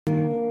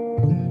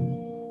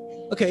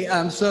Okay,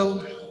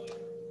 so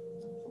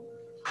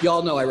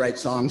y'all know I write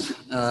songs,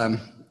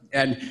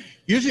 and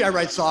usually I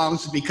write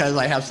songs because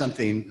I have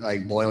something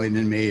like boiling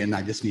in me and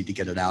I just need to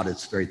get it out.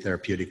 It's very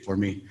therapeutic for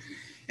me.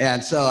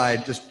 And so I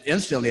just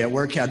instantly at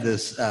work had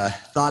this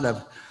thought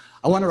of,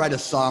 I want to write a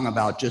song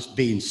about just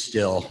being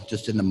still,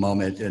 just in the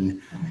moment.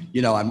 And,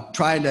 you know, I'm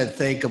trying to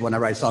think of when I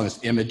write songs,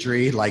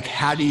 imagery, like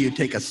how do you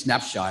take a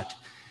snapshot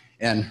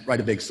and write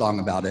a big song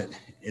about it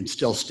and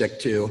still stick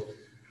to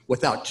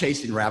without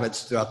chasing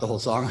rabbits throughout the whole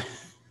song.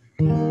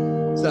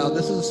 So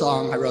this is a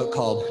song I wrote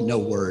called No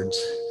Words.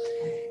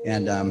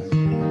 And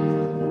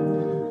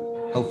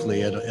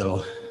hopefully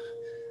it'll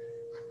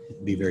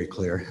be very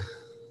clear.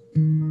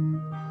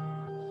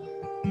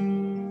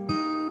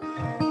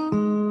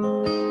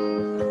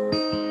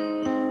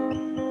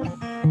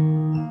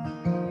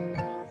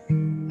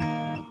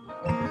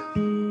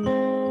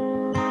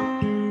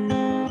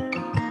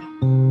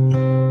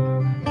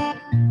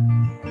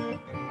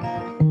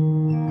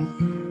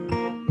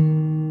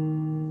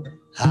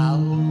 How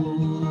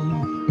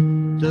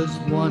does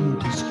one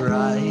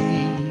describe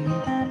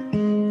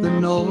the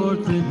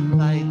northern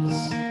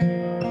lights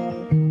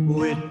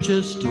with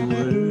just a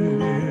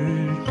word?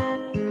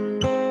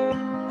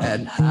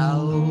 And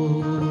how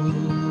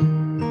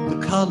the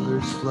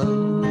colors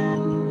flow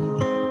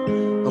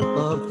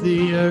above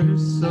the earth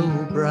so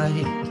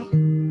bright?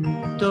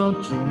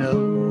 Don't you know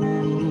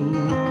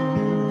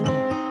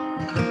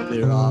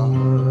there are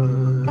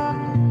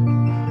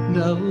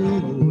no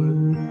words?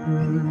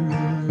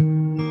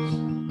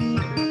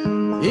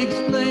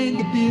 Explain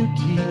the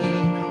beauty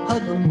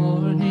of the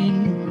morning,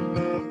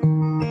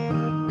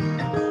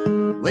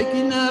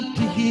 waking up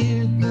to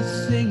hear the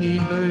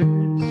singing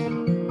birds,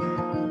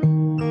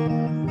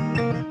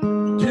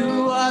 to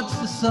watch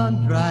the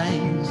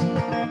sunrise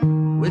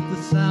with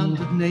the sound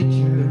of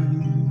nature.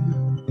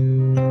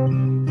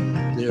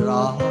 There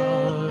are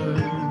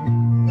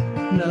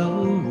no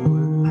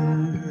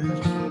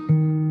words.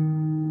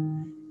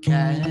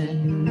 Can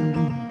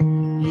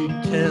you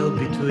tell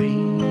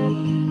between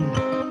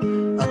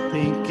a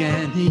pink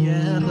and a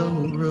yellow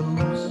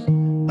rose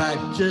by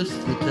just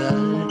the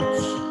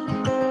touch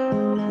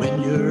when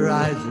your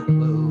eyes are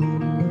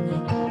closed?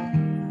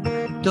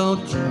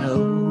 Don't you know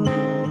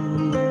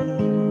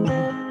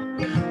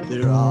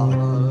there are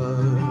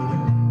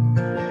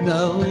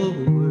no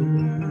words?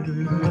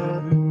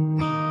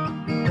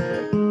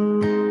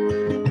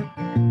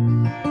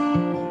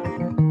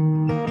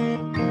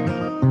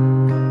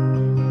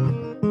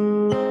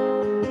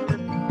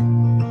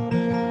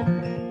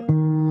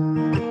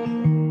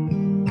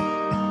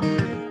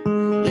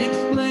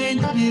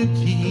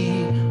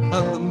 Beauty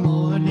of the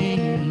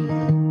morning,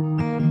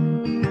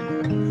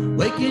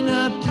 waking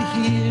up to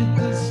hear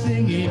the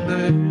singing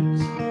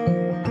birds,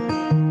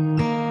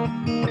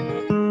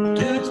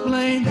 to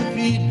explain the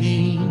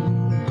feeling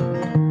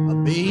of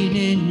being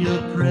in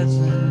your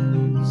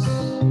presence.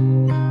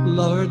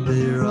 Lord,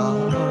 there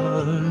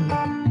are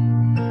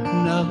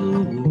no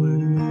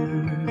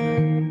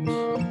words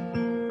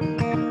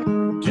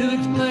to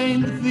explain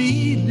the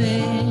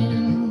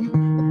feeling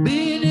of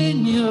being in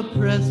your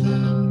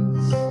presence.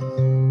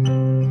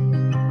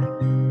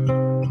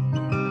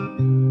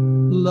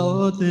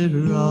 Lord,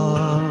 there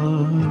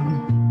are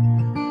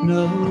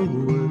no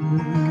words.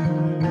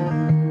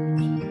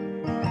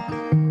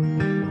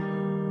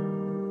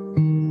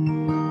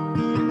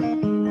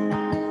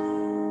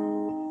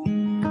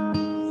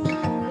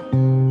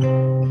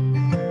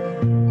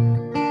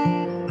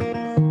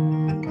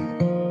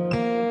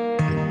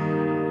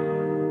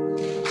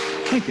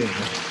 Thank you.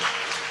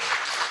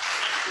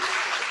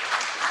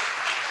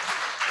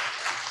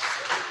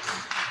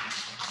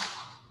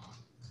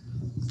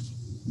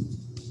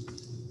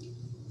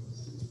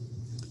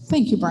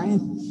 Thank you,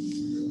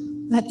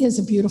 Brian. That is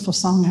a beautiful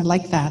song. I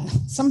like that.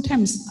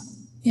 Sometimes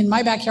in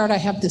my backyard, I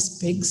have this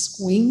big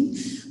swing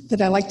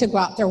that I like to go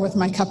out there with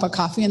my cup of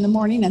coffee in the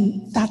morning,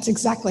 and that's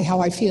exactly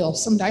how I feel.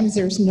 Sometimes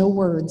there's no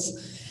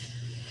words.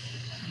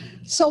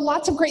 So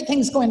lots of great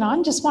things going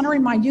on. Just want to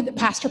remind you that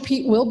Pastor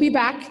Pete will be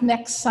back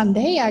next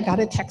Sunday. I got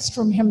a text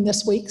from him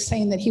this week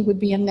saying that he would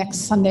be in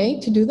next Sunday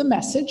to do the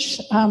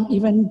message,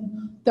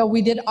 even though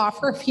we did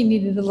offer if he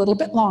needed a little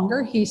bit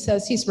longer. He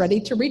says he's ready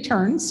to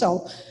return,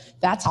 so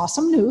that's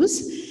awesome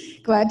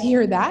news. Glad to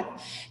hear that.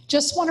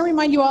 Just want to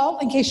remind you all,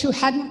 in case you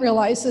hadn't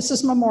realized, this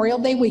is Memorial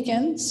Day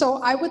weekend. So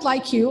I would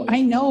like you,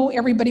 I know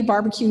everybody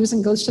barbecues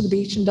and goes to the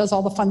beach and does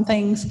all the fun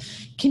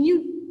things. Can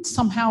you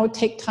somehow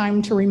take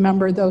time to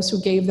remember those who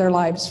gave their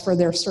lives for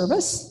their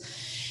service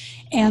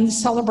and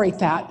celebrate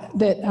that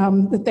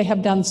they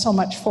have done so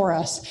much for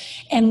us?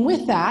 And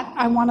with that,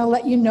 I want to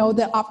let you know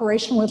that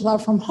Operation With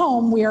Love from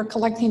Home, we are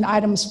collecting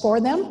items for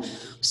them.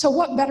 So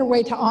what better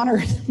way to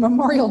honor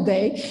Memorial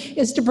Day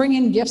is to bring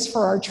in gifts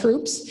for our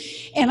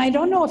troops. And I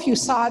don't know if you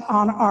saw it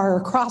on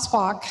our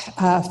Crosswalk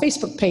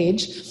Facebook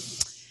page.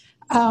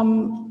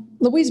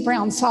 Louise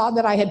Brown saw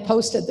that I had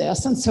posted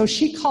this, and so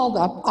she called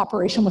up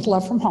Operation With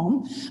Love from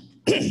Home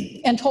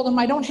and told them,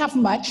 I don't have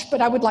much, but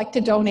I would like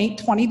to donate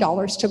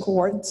 $20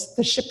 towards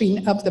the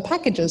shipping of the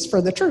packages for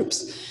the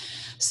troops.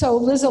 So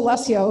Liz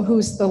Alessio,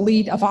 who's the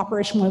lead of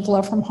Operation With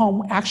Love from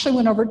Home, actually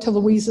went over to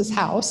Louise's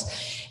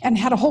house and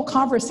had a whole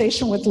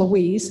conversation with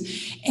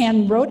Louise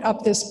and wrote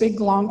up this big,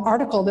 long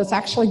article that's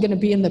actually going to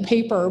be in the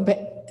paper,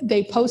 but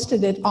they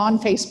posted it on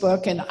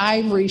Facebook and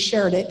I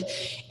reshared it,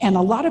 and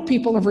a lot of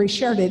people have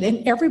reshared it,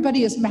 and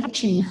everybody is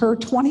matching her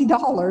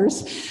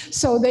 $20.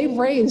 So they've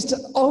raised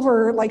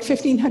over like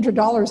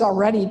 $1,500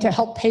 already to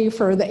help pay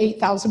for the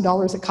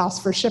 $8,000 it costs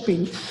for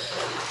shipping.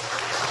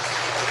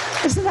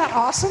 Isn't that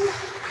awesome?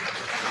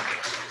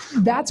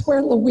 That's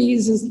where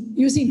Louise is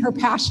using her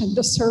passion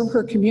to serve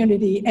her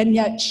community, and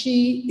yet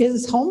she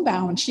is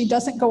homebound. She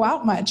doesn't go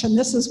out much, and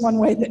this is one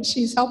way that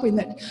she's helping,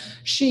 that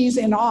she's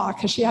in awe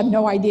because she had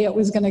no idea it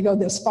was going to go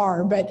this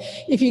far. But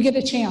if you get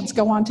a chance,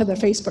 go onto the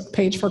Facebook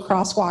page for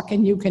Crosswalk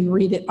and you can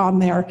read it on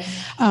there.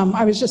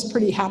 I was just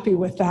pretty happy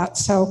with that.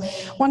 So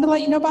wanted to let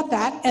you know about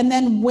that. And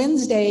then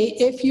Wednesday,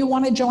 if you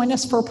want to join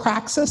us for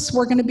Praxis,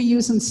 we're going to be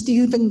using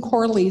Stephen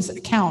Corley's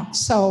account.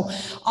 So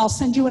I'll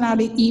send you out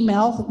an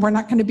email. We're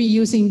not going to be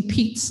using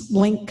Pete's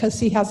link because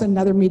he has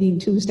another meeting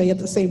Wednesday at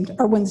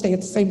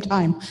the same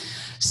time.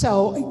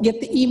 So get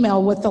the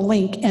email with the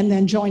link and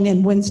then join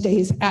in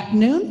Wednesdays at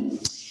noon.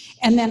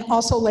 And then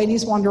also,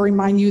 ladies, want to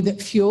remind you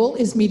that Fuel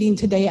is meeting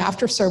today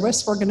after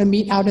service. We're going to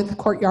meet out at the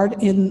courtyard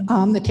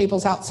on the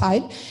tables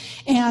outside.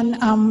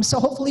 And so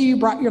hopefully you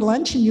brought your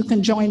lunch and you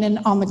can join in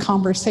on the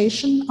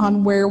conversation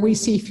on where we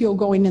see Fuel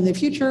going in the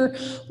future,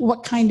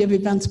 what kind of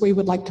events we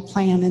would like to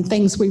plan and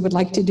things we would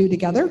like to do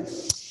together.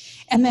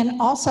 And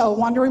then also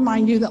want to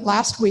remind you that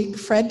last week,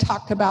 Fred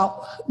talked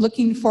about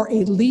looking for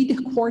a lead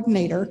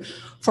coordinator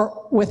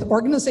with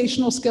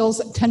organizational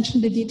skills,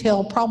 attention to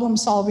detail, problem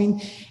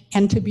solving,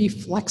 and to be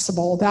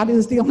flexible. That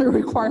is the only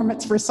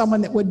requirements for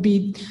someone that would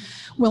be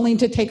willing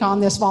to take on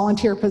this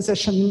volunteer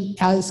position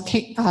as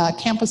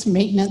campus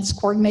maintenance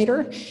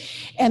coordinator.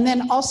 And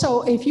then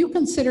also, if you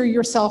consider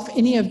yourself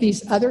any of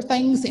these other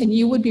things and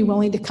you would be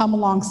willing to come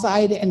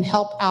alongside and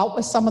help out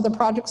with some of the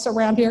projects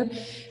around here,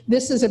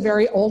 this is a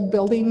very old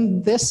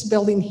building. This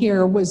building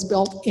here was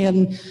built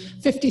in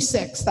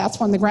 '56. That's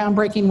when the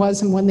groundbreaking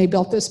was and when they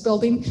built this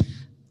building.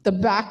 The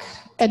back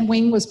end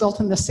wing was built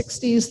in the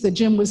 '60s. The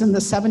gym was in the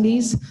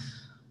 '70s.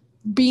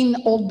 Being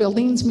old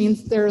buildings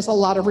means there's a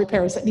lot of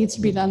repairs that needs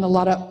to be done, a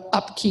lot of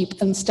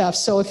upkeep and stuff.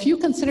 So if you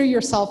consider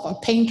yourself a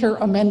painter,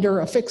 a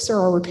mender, a fixer,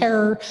 a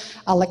repairer,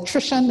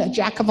 electrician, a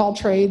jack of all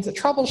trades, a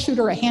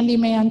troubleshooter, a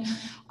handyman,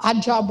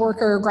 odd job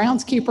worker,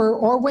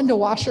 groundskeeper, or window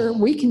washer,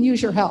 we can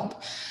use your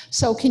help.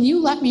 So can you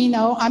let me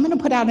know? I'm going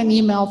to put out an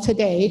email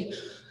today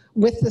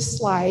with this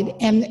slide,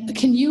 and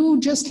can you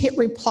just hit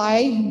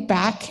reply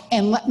back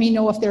and let me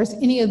know if there's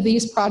any of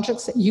these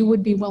projects that you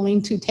would be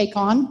willing to take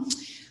on?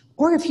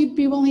 Or if you'd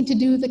be willing to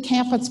do the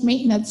campus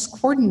maintenance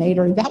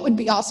coordinator, that would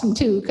be awesome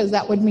too, because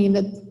that would mean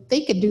that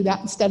they could do that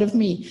instead of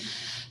me.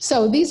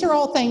 So these are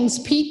all things.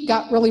 Pete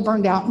got really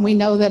burned out, and we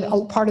know that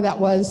a part of that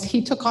was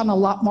he took on a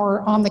lot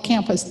more on the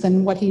campus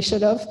than what he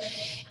should have.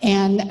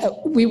 And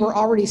we were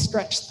already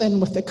stretched thin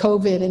with the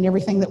COVID and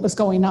everything that was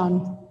going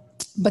on.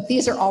 But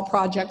these are all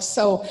projects.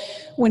 So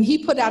when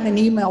he put out an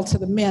email to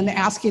the men,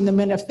 asking the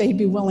men if they'd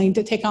be willing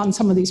to take on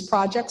some of these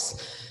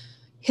projects,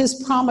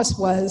 his promise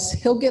was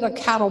he'll get a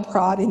cattle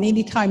prod, and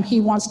anytime he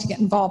wants to get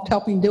involved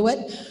helping do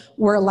it,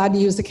 we're allowed to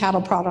use the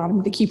cattle prod on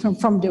him to keep him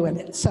from doing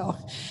it. So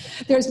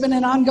there's been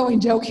an ongoing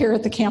joke here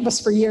at the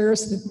campus for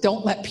years that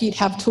don't let Pete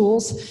have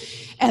tools.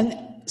 And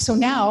so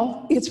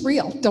now it's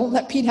real. Don't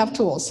let Pete have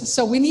tools.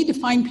 So we need to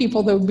find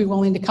people that would be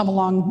willing to come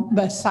along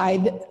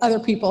beside other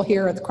people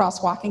here at the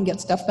Crosswalk and get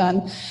stuff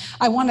done.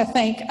 I want to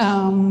thank,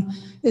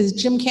 is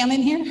Jim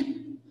Cannon here?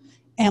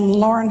 And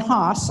Lauren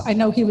Haas, I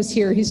know he was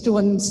here, he's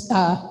doing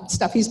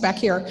stuff, he's back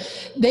here.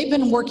 They've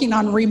been working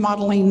on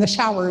remodeling the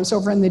showers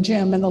over in the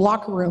gym and the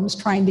locker rooms,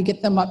 trying to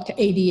get them up to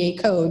ADA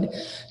code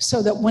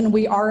so that when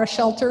we are a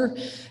shelter,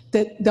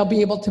 that they'll be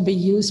able to be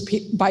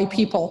used by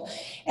people.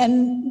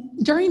 And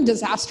during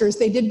disasters,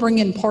 they did bring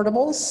in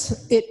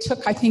portables. It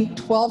took, I think,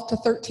 12 to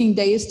 13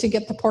 days to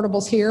get the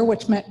portables here,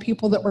 which meant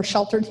people that were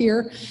sheltered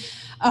here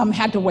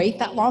had to wait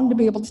that long to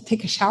be able to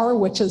take a shower,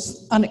 which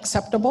is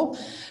unacceptable.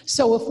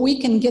 So if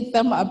we can get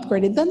them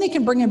upgraded, then they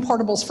can bring in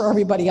portables for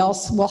everybody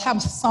else. We'll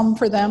have some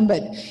for them,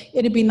 but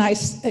it'd be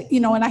nice, you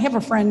know, and I have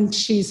a friend,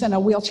 she's in a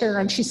wheelchair,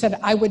 and she said,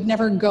 I would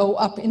never go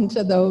up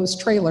into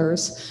those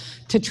trailers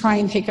to try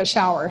and take a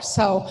shower.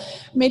 So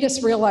made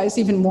us realize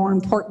even more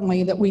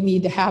importantly that we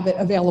need to have it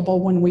available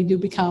when we do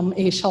become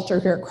a shelter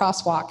here at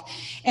Crosswalk.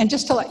 And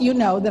just to let you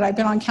know that I've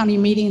been on county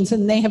meetings,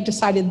 and they have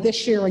decided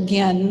this year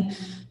again,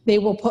 they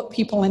will put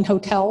people in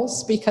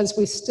hotels because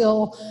we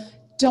still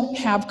don't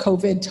have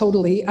COVID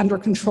totally under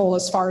control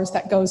as far as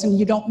that goes. And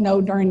you don't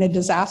know during a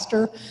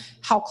disaster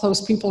how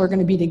close people are going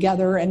to be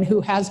together and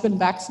who has been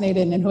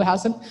vaccinated and who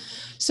hasn't.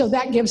 So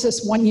that gives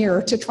us 1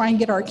 year to try and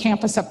get our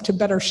campus up to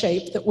better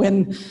shape, that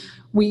when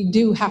we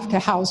do have to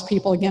house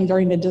people again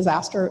during a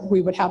disaster,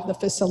 we would have the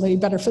facility,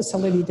 better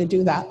facility to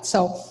do that.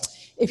 So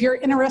If you're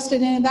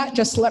interested in that,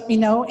 just let me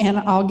know and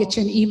I'll get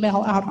you an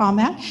email out on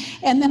that.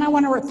 And then I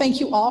want to thank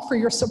you all for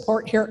your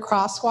support here at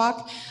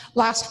Crosswalk.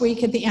 Last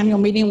week at the annual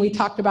meeting, we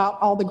talked about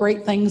all the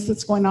great things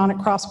that's going on at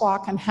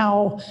Crosswalk and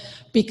how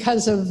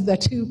because of the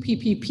 2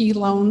 PPP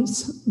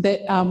loans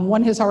that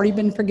one has already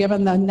been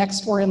forgiven, the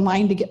next we're in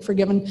line to get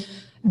forgiven.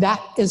 That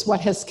is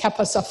what has kept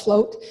us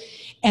afloat.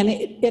 And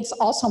it's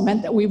also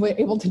meant that we were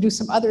able to do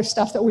some other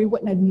stuff that we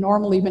wouldn't have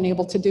normally been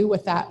able to do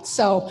with that.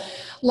 So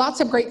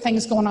lots of great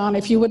things going on.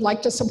 If you would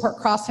like to support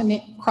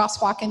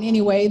Crosswalk in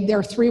any way, there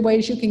are 3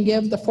 ways you can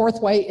give. The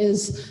 4th way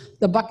is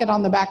the bucket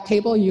on the back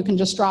table. You can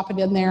just drop it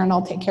in there and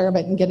I'll take care of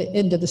it and get it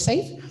into the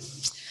safe.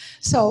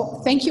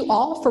 So thank you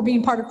all for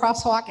being part of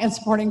Crosswalk and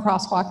supporting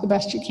Crosswalk the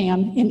best you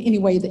can in any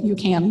way that you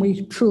can.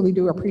 We truly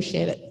do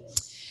appreciate it.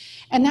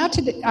 And now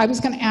today, I was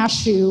going to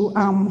ask you,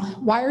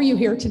 why are you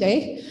here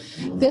today?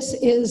 This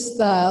is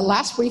the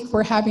last week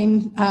we're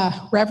having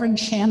Reverend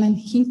Shannon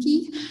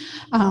Hinkie,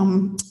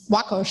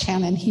 Waco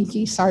Shannon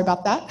Hinkie, sorry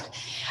about that,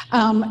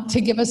 to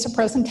give us a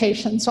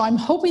presentation. So I'm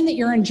hoping that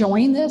you're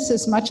enjoying this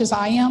as much as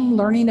I am,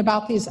 learning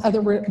about these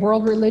other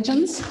world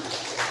religions.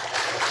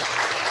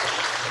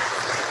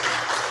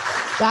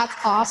 That's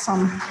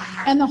awesome.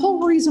 And the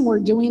whole reason we're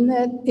doing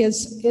that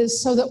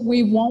is so that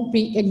we won't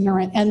be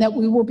ignorant and that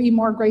we will be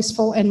more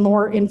graceful and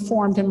more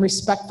informed and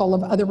respectful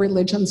of other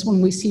religions when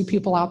we see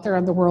people out there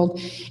in the world,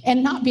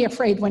 and not be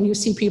afraid when you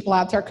see people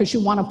out there because you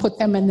want to put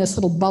them in this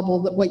little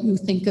bubble that what you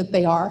think that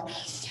they are.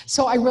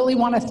 So I really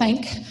want to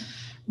thank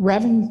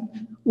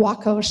Reverend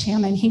Waco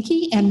Shannon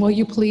Hinkie, and will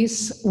you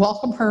please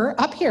welcome her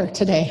up here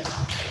today.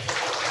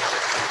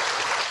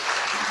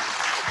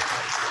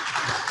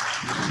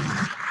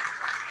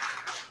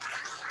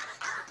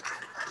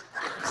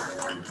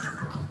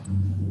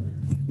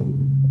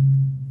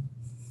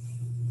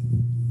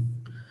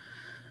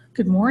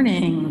 Good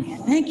morning.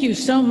 Thank you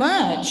so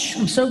much.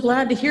 I'm so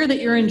glad to hear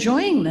that you're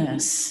enjoying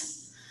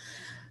this.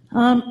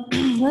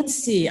 Let's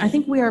see. I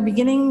think we are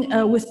beginning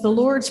with the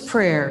Lord's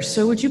Prayer.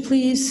 So would you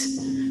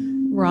please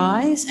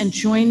rise and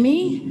join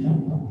me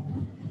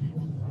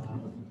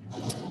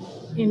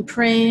in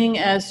praying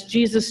as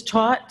Jesus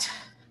taught?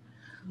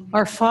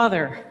 Our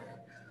Father,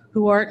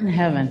 who art in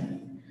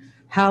heaven,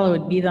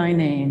 hallowed be thy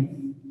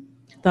name.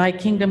 Thy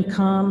kingdom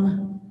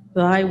come.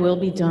 Thy will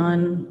be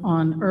done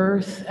on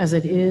earth as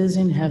it is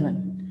in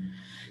heaven.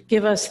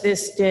 Give us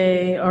this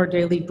day our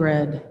daily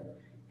bread,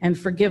 and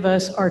forgive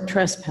us our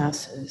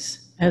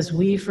trespasses, as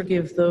we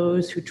forgive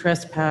those who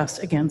trespass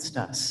against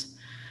us.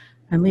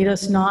 And lead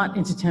us not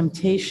into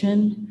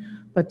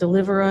temptation, but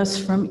deliver us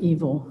from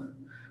evil.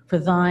 For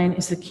thine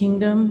is the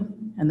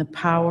kingdom, and the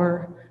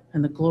power,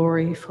 and the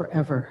glory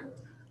forever.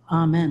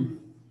 Amen.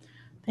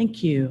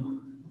 Thank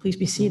you. Please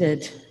be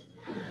seated.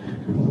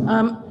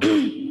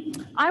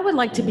 I would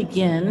like to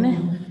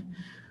begin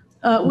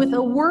with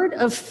a word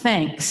of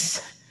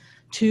thanks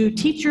to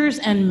teachers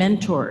and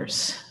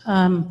mentors.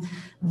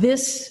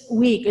 This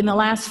week, in the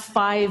last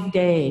 5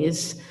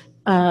 days,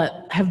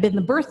 have been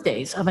the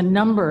birthdays of a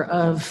number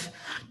of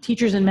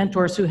teachers and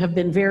mentors who have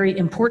been very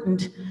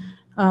important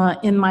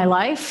in my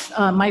life.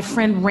 My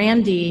friend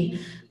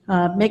Randy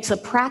makes a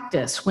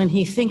practice when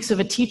he thinks of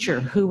a teacher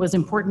who was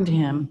important to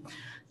him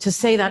to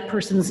say that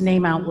person's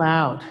name out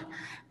loud.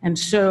 And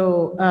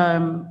so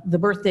the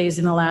birthdays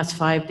in the last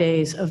 5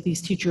 days of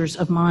these teachers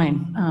of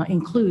mine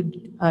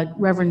include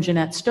Reverend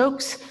Jeanette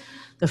Stokes,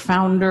 the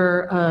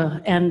founder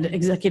and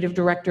executive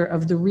director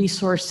of the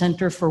Resource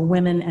Center for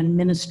Women and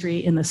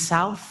Ministry in the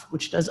South,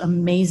 which does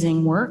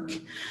amazing work.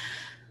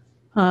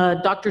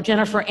 Dr.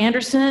 Jennifer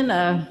Anderson,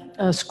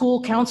 a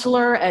school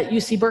counselor at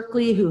UC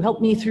Berkeley who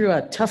helped me through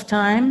a tough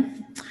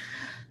time.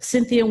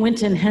 Cynthia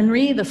Winton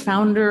Henry, the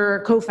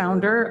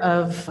co-founder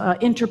of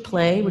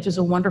Interplay, which is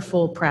a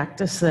wonderful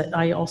practice that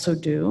I also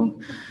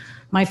do.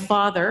 My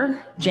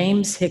father,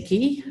 James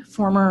Hickey,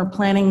 former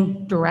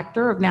planning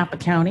director of Napa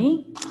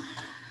County.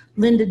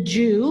 Linda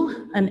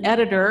Jew, an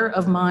editor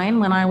of mine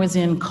when I was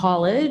in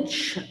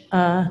college.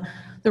 The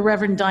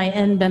Reverend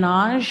Diane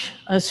Benage,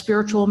 a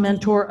spiritual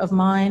mentor of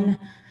mine.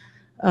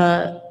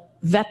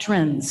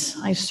 Veterans.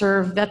 I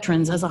serve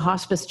veterans as a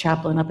hospice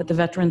chaplain up at the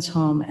Veterans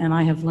Home, and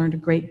I have learned a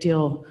great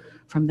deal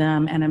from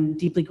them, and I'm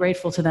deeply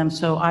grateful to them.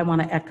 So I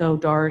want to echo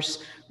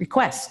Dar's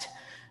request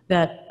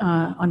that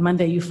on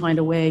Monday you find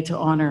a way to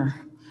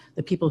honor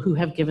the people who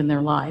have given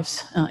their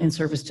lives in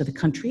service to the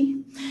country.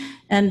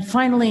 And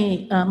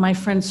finally, my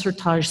friend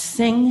Surtaj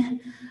Singh,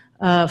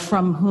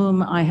 from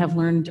whom I have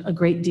learned a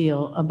great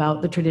deal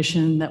about the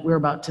tradition that we're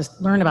about to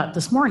learn about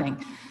this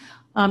morning.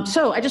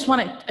 So I just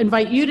want to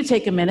invite you to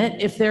take a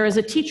minute. If there is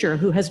a teacher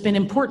who has been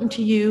important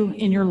to you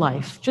in your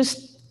life,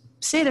 just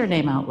say their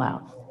name out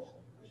loud.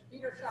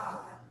 Peter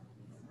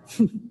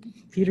Shaw.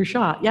 Peter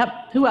Shaw,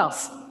 yep. Who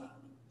else?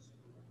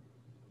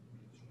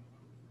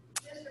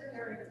 Mr.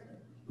 Harrington.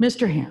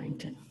 Mr.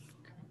 Harrington.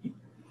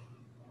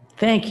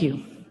 Thank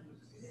you.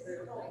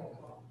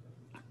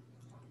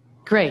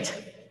 Great.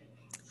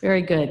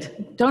 Very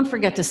good. Don't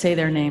forget to say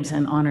their names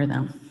and honor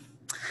them.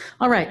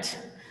 All right.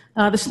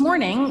 This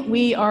morning,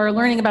 we are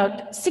learning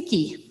about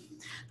Sikhi.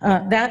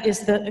 That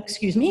is the,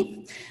 excuse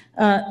me,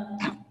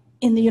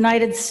 in the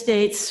United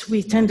States,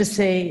 we tend to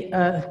say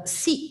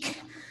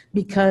Sikh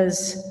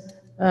because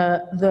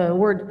the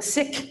word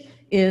Sikh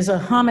is a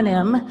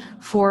homonym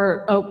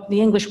for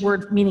the English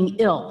word meaning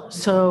ill.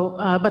 So,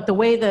 but the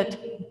way that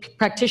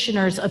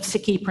practitioners of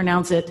Sikhi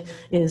pronounce it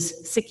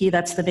is Sikhi,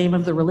 that's the name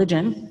of the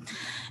religion.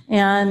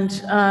 And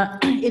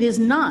it is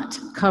not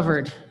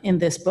covered in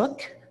this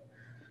book,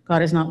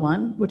 God is Not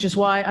One, which is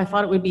why I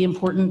thought it would be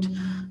important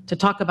to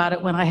talk about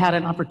it when I had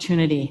an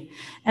opportunity.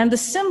 And the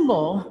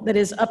symbol that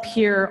is up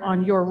here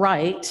on your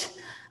right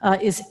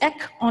is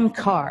Ek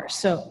Onkar.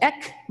 So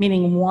Ek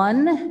meaning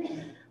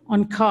one,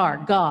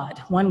 Onkar,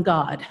 God, one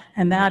God.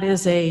 And that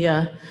is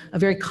a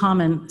very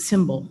common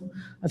symbol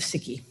of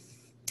Sikhi.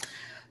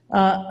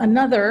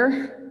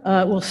 Another,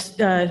 we'll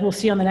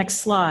see on the next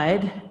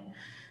slide,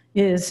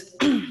 is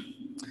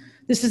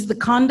this is the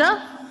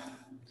Khanda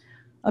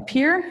up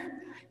here.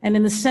 And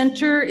in the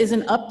center is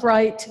an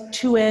upright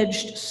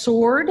two-edged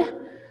sword,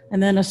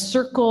 and then a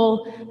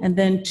circle, and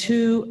then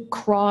two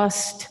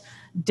crossed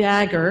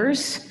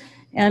daggers.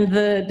 And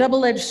the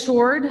double-edged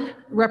sword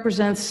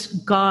represents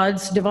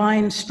God's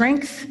divine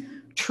strength,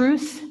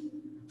 truth,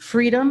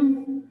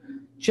 freedom,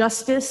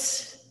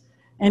 justice,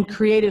 and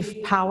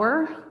creative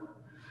power.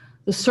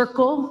 The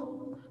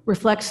circle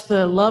reflects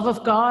the love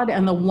of God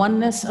and the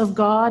oneness of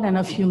God and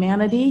of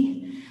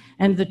humanity.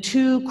 And the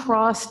two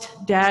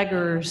crossed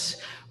daggers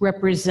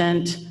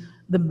represent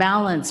the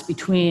balance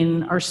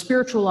between our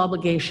spiritual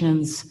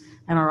obligations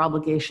and our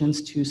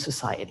obligations to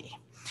society.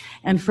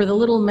 And for the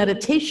little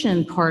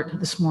meditation part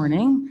this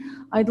morning,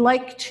 I'd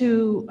like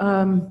to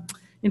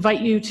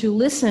invite you to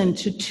listen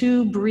to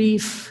two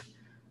brief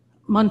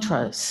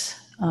mantras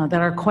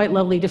that are quite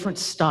lovely, different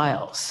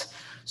styles.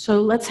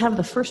 So let's have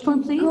the first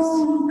one, please.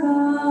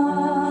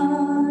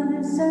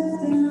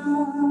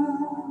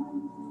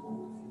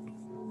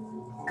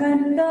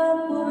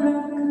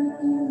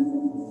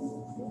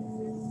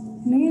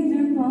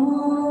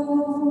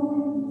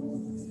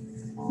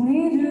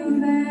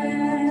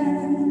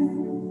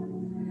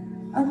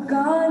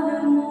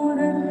 Akal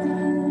Murat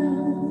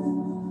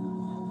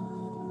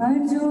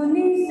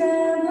Ajuni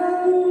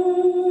Sevam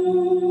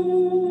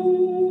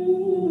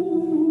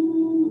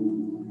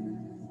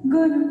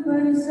Gur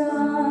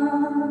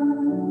Prasad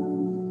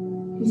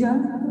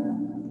Jab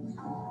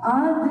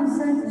Aad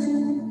Sach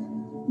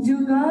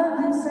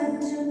Jugad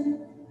Sach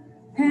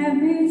Hai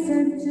bhi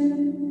Sach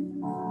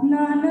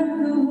Nanak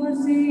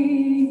Hosi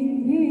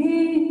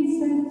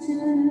Sach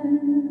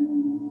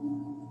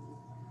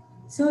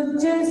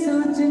सोचे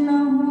सोच न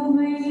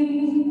होवे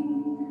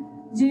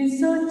जे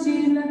सोची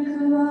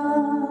लखवा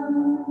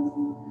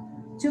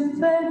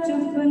चुपे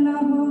चुप न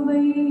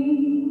होवे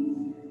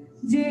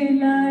जे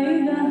लाई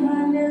रहा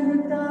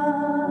लेवता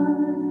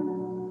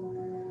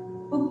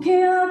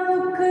भुखिया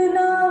भुख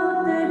ना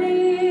उतरी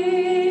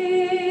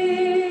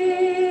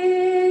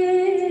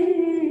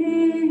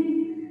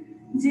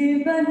जे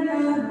बना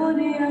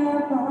पुरिया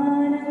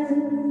पार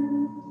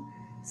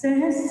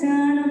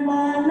सहस्रान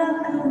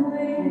पालक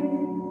हुए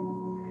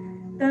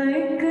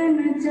तक न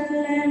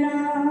चलना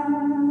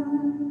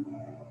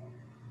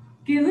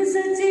क्यों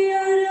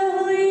सचिया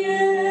रोइए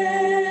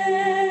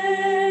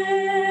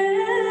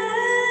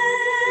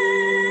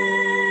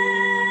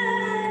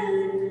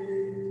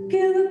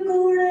क्यों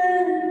कूड़े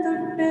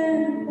टुटे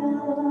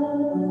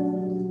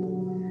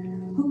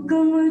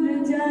हुक्म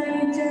रजाई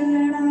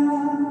चलना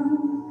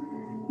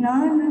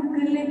नानक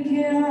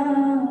लिखिया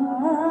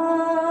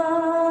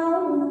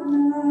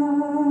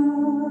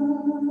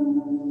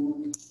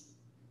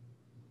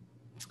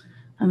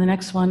And the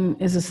next one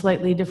is a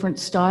slightly different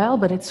style,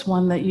 but it's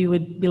one that you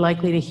would be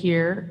likely to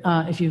hear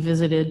if you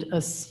visited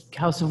a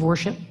house of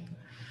worship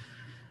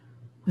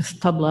with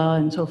tabla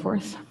and so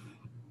forth.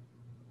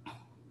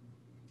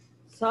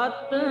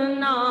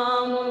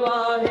 Satnam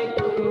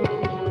Vaheguru,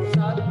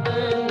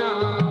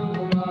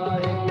 Satnam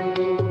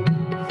Vaheguru,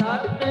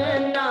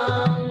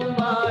 Satnam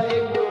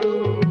Vaheguru,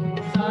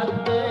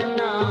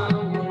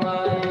 Satnam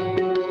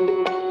Vaheguru,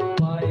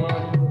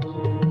 Vaheguru,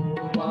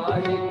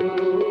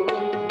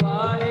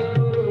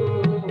 Vaheguru,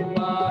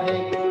 Vaheguru,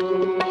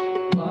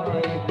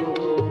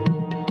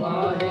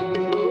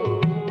 Vaheguru,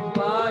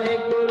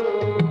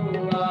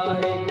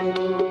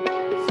 Vaheguru,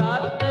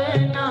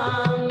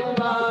 Satnam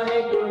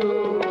Vaheguru,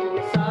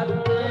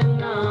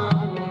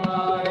 Satnam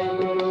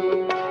Vaheguru,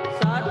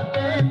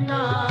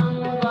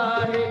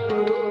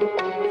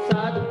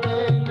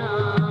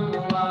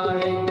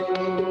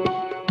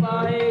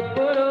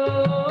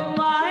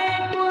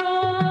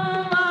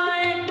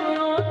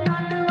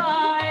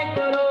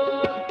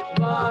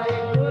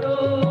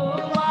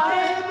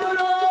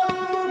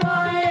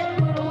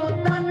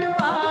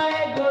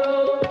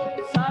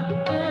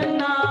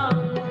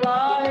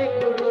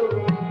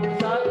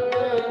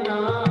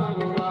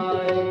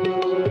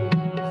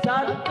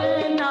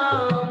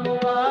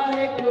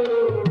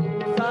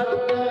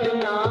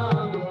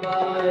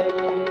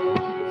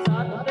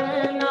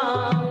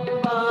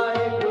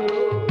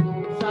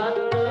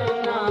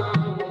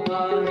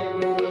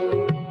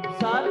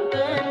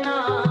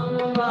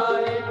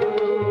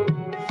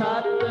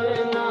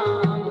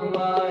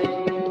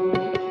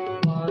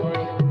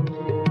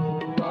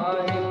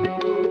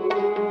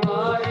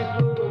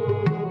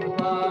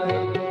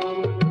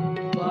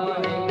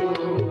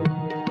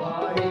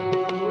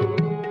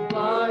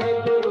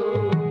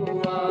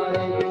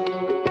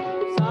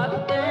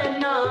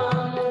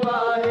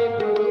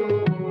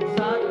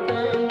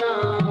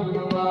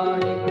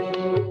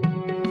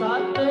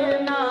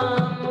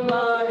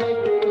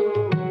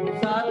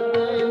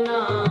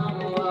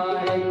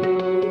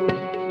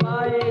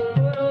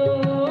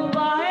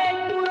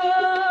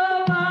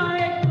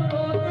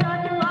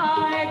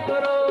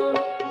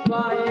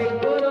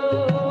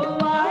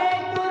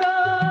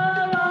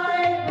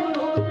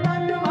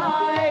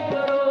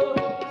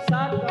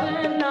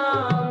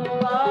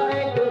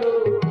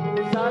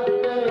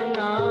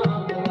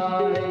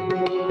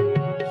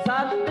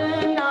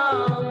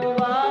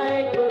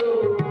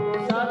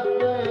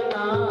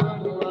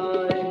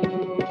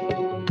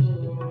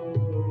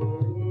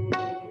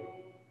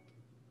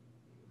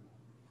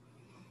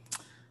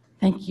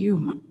 Thank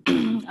you.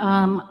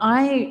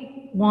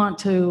 I want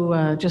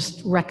to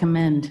just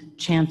recommend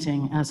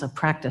chanting as a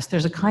practice.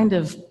 There's a kind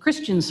of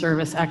Christian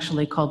service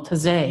actually called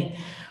Taizé,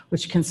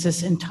 which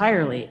consists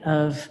entirely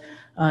of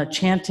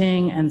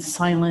chanting and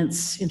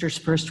silence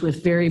interspersed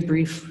with very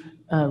brief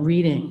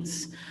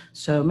readings.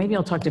 So maybe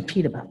I'll talk to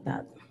Pete about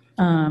that.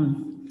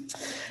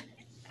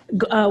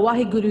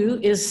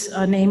 Waheguru is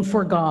a name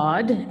for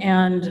God,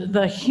 and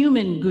the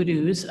human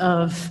gurus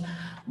of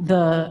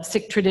the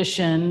Sikh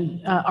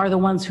tradition are the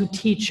ones who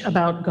teach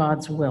about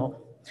God's will.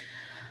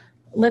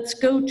 Let's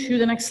go to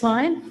the next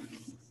slide.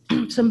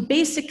 Some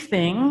basic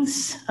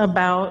things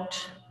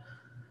about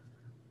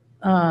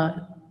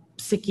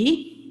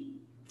Sikhi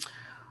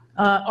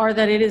are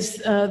that it is,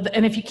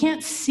 and if you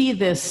can't see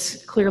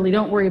this clearly,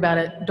 don't worry about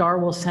it. Dar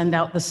will send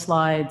out the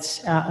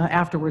slides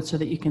afterwards so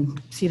that you can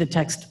see the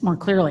text more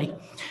clearly.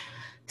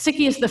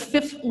 Sikhi is the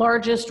 5th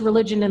largest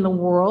religion in the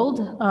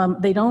world.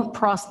 They don't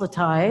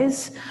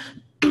proselytize.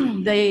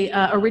 They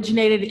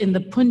originated in the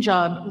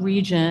Punjab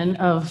region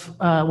of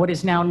what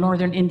is now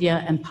northern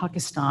India and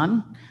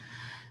Pakistan.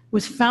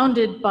 Was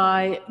founded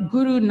by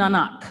Guru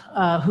Nanak,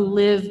 who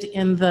lived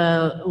in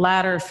the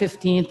latter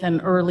 15th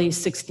and early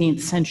 16th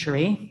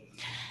century.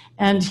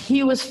 And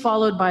he was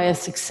followed by a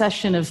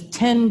succession of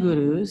 10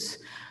 gurus,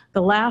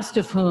 the last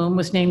of whom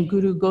was named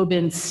Guru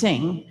Gobind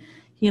Singh.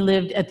 He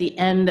lived at the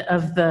end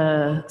of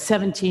the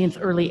 17th,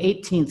 early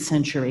 18th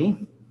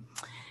century.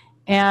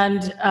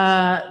 And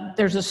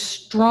there's a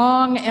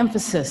strong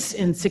emphasis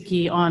in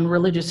Sikhi on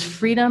religious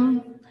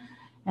freedom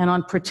and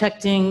on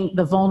protecting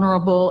the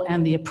vulnerable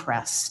and the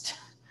oppressed.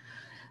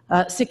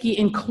 Sikhi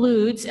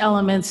includes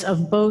elements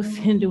of both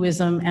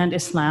Hinduism and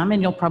Islam,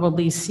 and you'll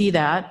probably see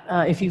that.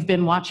 If you've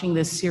been watching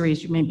this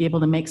series, you may be able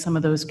to make some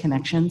of those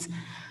connections.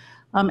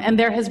 And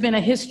there has been a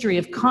history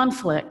of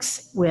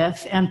conflicts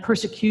with and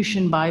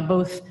persecution by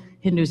both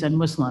Hindus and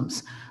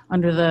Muslims.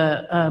 Under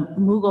the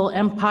Mughal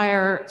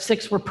Empire,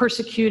 Sikhs were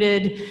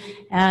persecuted,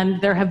 and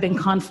there have been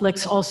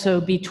conflicts also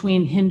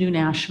between Hindu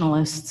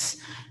nationalists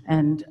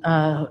and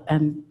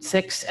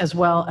Sikhs, as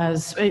well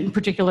as, in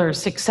particular,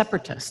 Sikh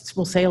separatists.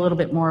 We'll say a little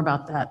bit more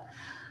about that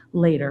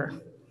later.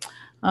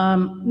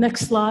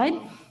 Next slide.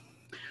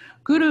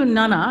 Guru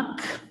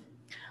Nanak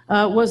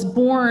was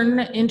born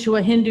into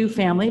a Hindu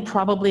family,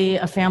 probably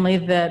a family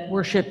that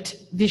worshipped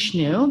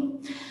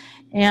Vishnu.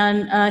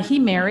 And he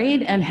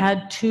married and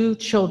had 2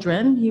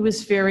 children. He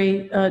was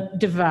very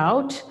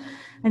devout,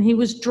 and he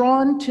was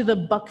drawn to the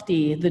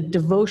bhakti, the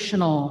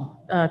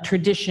devotional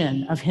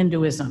tradition of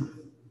Hinduism.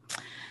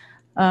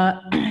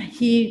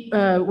 He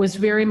was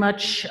very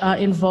much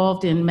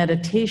involved in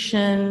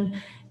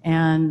meditation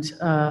and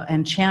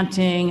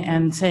chanting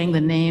and saying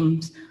the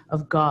names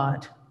of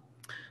God.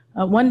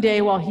 One day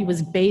while he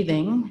was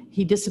bathing,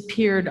 he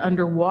disappeared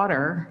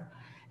underwater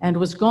and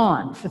was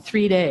gone for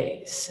 3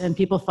 days. And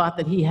people thought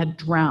that he had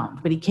drowned.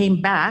 But he came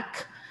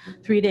back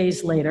 3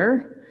 days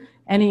later,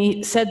 and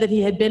he said that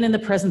he had been in the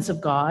presence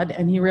of God,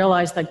 and he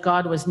realized that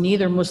God was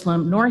neither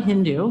Muslim nor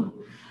Hindu.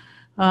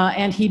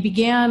 And he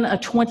began a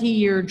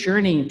 20-year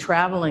journey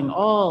traveling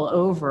all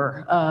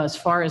over, as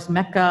far as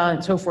Mecca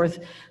and so forth,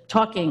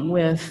 talking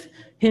with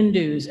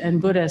Hindus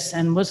and Buddhists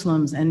and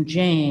Muslims and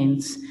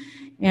Jains.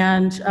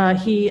 And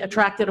he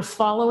attracted a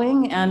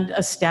following and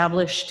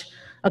established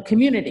a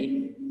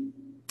community.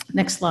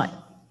 Next slide.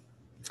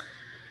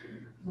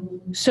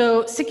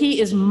 So Sikhi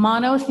is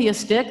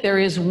monotheistic. There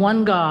is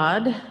one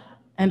God,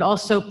 and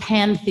also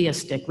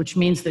pantheistic, which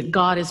means that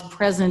God is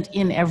present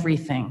in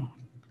everything,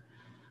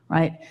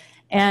 right?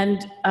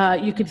 And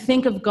you could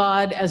think of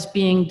God as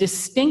being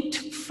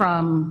distinct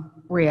from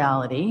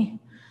reality,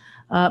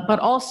 but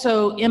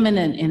also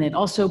immanent in it,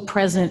 also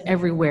present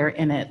everywhere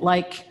in it,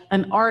 like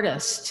an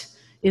artist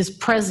is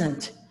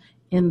present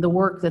in the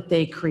work that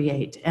they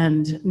create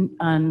and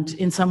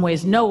in some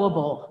ways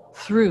knowable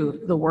through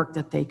the work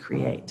that they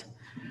create.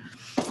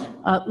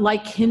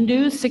 Like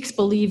Hindus, Sikhs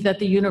believe that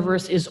the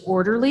universe is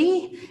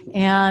orderly,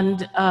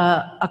 and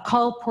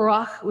Akal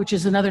Purakh, which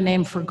is another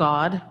name for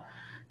God,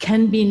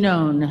 can be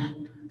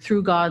known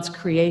through God's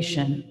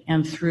creation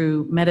and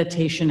through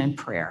meditation and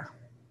prayer.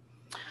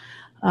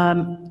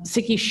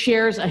 Sikhi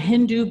shares a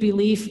Hindu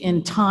belief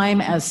in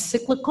time as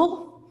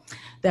cyclical,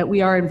 that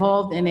we are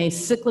involved in a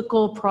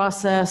cyclical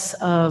process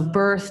of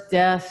birth,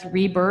 death,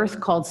 rebirth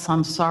called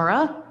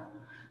samsara,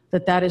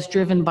 that is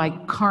driven by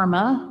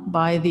karma,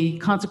 by the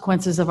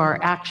consequences of our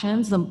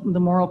actions, the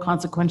moral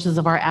consequences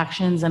of our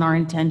actions and our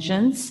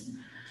intentions.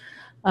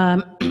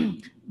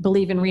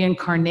 Believe in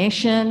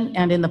reincarnation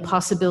and in the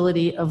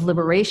possibility of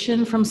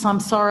liberation from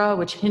samsara,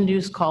 which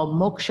Hindus call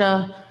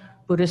moksha,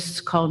 Buddhists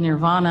call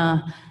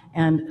nirvana,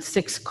 and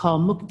Sikhs call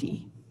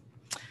mukti.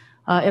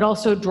 It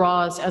also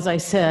draws, as I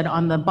said,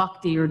 on the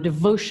bhakti or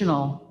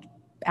devotional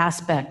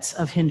aspects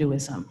of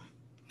Hinduism.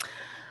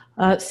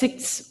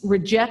 Sikhs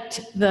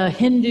reject the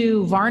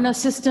Hindu Varna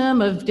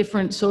system of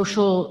different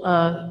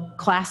social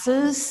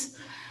classes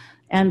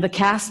and the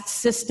caste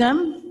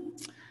system.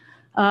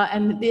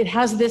 And it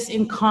has this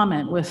in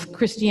common with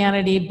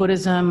Christianity,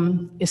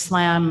 Buddhism,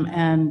 Islam,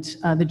 and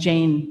the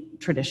Jain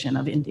tradition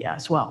of India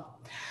as well.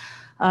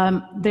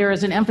 There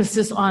is an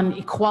emphasis on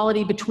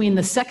equality between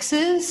the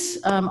sexes,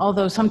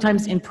 although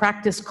sometimes in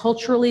practice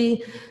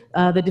culturally,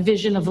 the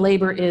division of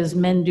labor is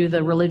men do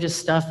the religious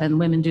stuff and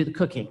women do the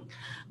cooking.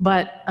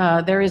 But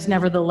there is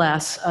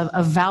nevertheless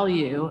a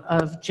value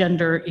of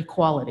gender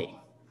equality.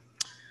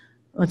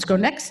 Let's go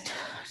next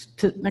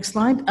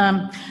slide.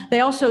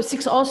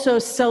 Sikhs also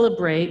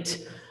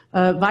celebrate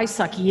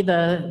Vaisakhi,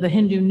 the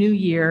Hindu New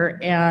Year,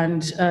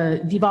 and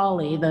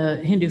Diwali, the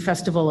Hindu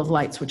Festival of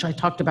Lights, which I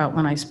talked about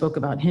when I spoke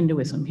about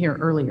Hinduism here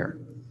earlier.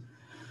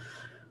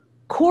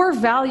 Core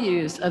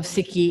values of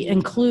Sikhi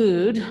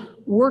include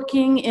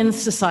working in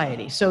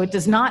society. So it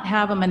does not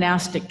have a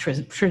monastic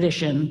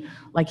tradition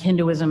like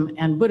Hinduism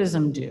and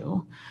Buddhism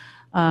do,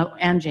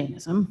 and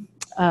Jainism.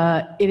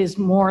 It is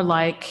more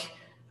like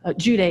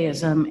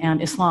Judaism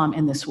and Islam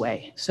in this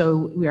way.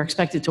 So we are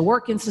expected to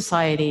work in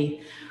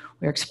society.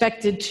 We're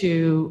expected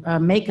to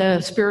make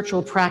a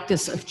spiritual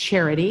practice of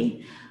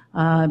charity.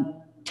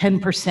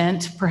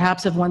 10%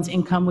 perhaps of one's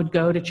income would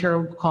go to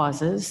charitable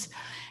causes.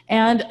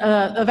 And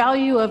a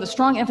value of a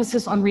strong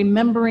emphasis on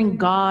remembering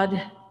God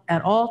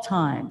at all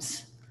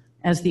times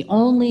as the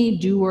only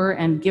doer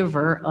and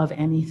giver of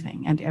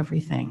anything and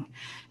everything.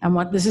 And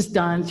what this is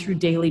done through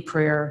daily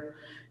prayer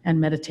and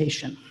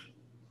meditation.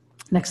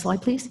 Next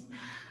slide, please.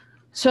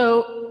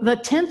 So the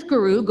 10th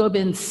Guru,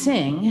 Gobind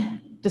Singh,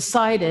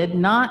 decided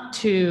not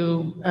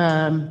to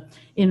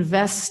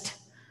invest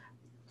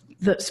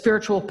the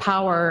spiritual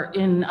power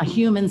in a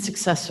human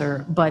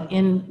successor, but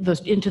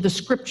into the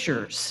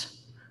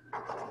scriptures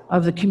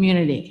of the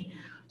community.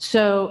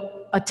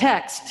 So a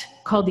text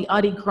called the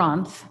Adi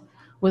Granth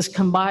was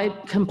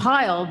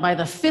compiled by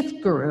the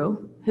 5th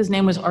Guru. His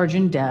name was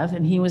Arjun Dev,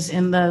 and he was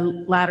in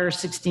the latter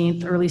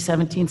 16th, early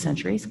 17th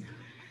centuries.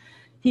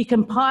 He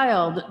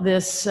compiled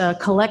this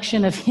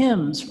collection of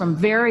hymns from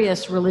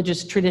various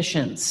religious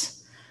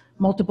traditions.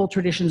 Multiple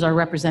traditions are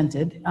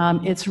represented.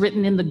 It's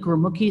written in the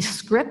Gurmukhi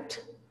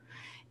script,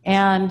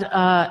 and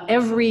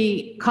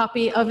every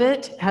copy of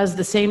it has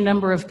the same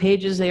number of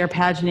pages. They are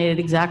paginated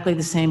exactly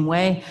the same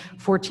way,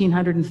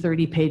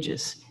 1,430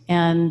 pages.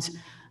 And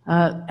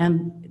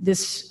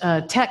this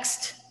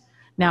text,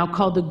 now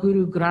called the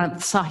Guru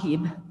Granth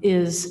Sahib,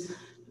 is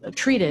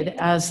treated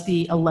as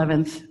the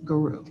 11th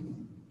Guru.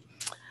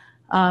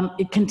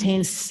 It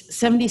contains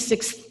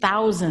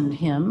 76,000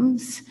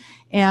 hymns,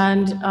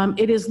 and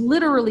it is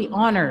literally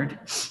honored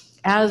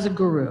as a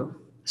guru.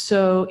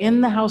 So in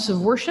the house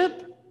of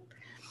worship,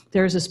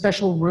 there's a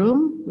special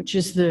room, which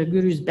is the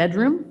guru's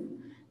bedroom,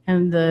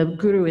 and the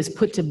guru is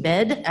put to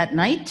bed at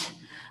night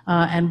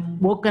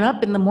and woken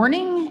up in the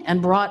morning and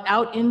brought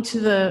out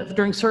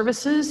during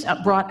services,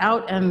 brought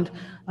out and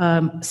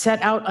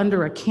set out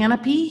under a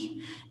canopy.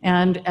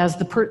 And as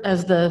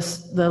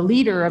the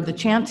leader of the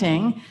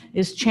chanting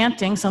is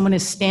chanting, someone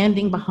is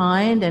standing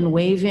behind and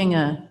waving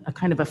a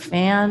kind of a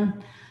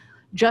fan,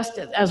 just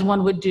as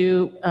one would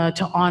do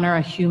to honor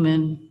a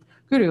human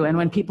guru. And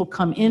when people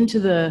come into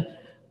the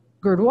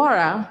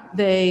Gurdwara,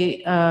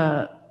 they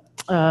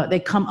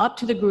come up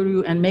to the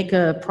guru and make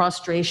a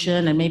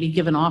prostration and maybe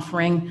give an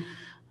offering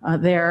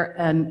there,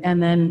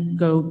 and then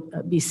go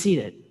be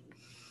seated.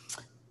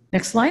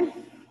 Next slide.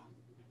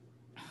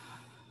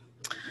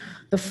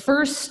 The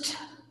first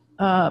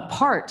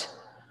part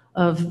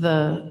of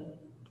the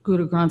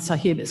Guru Granth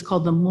Sahib is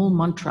called the Mool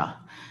Mantra,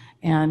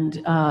 and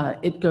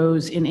it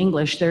goes in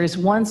English: there is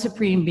one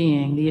supreme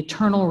being, the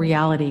eternal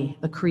reality,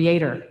 the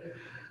creator,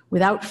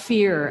 without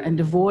fear and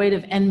devoid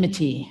of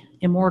enmity,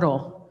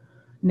 immortal,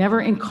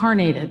 never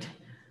incarnated,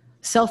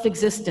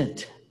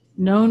 self-existent,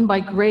 known by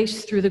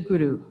grace through the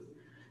Guru,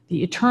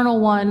 the eternal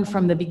one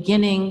from the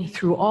beginning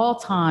through all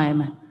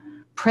time,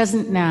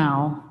 present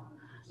now,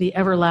 the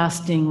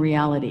everlasting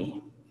reality.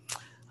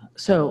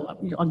 So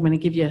I'm going to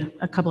give you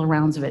a couple of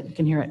rounds of it. You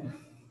can hear it.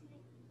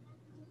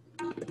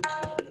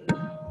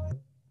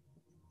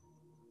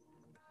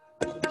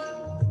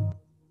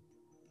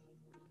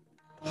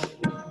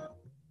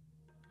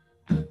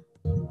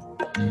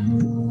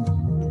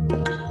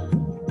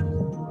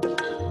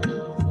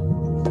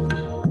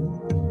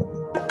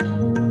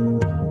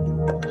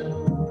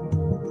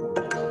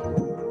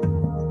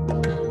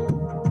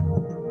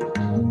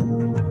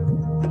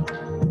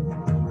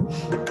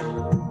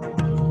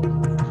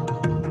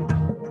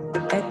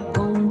 Ek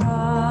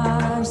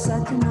Omkar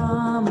Satnam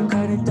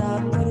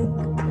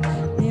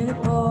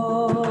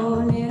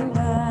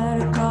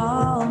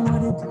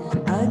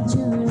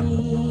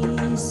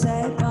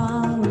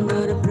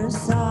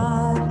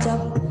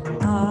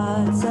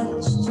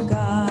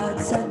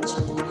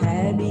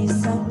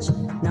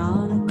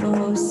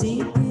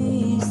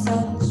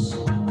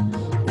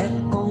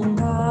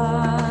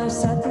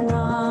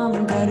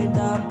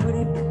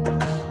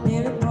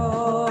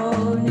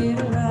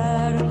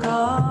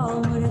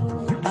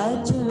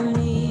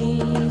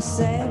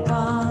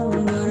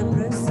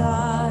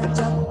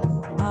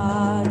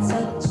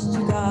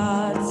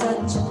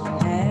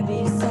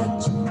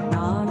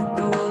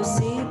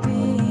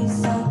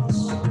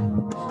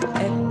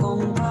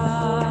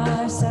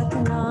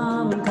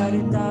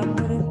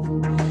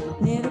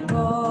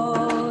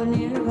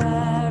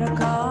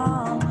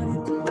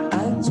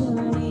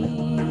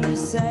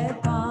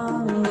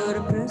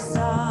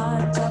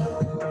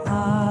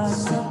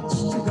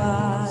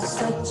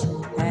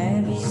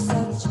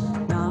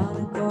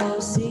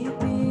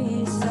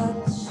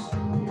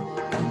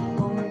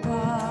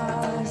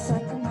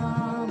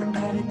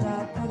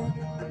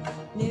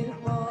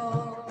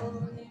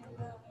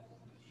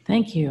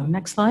Thank you.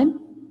 Next slide.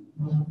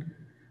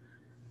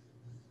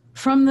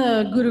 From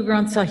the Guru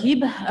Granth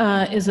Sahib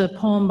is a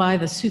poem by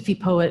the Sufi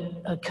poet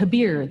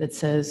Kabir that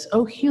says,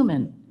 "O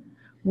human,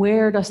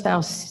 where dost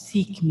thou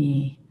seek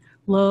me?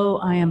 Lo,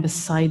 I am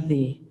beside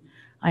thee.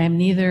 I am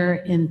neither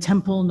in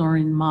temple nor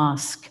in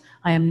mosque.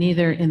 I am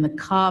neither in the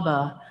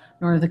Kaaba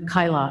nor in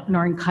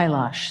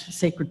Kailash, the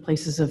sacred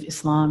places of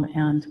Islam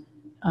and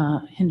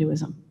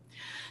Hinduism.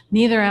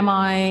 Neither am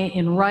I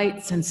in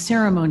rites and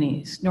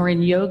ceremonies, nor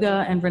in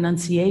yoga and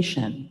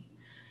renunciation.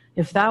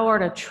 If thou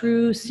art a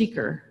true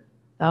seeker,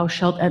 thou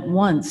shalt at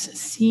once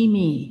see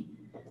me.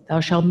 Thou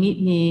shalt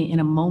meet me in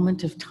a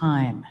moment of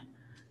time."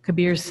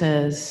 Kabir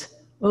says,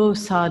 "O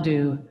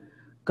sadhu,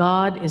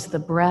 God is the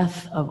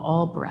breath of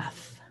all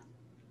breath."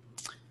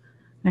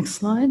 Next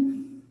slide.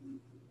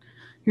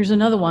 Here's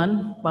another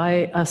one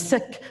by a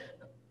Sikh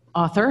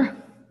author.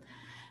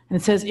 And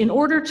it says, "In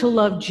order to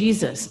love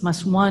Jesus,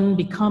 must one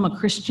become a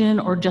Christian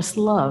or just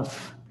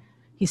love?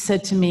 He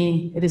said to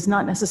me, it is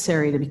not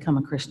necessary to become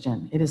a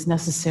Christian. It is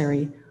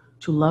necessary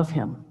to love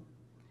him.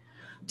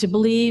 To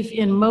believe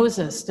in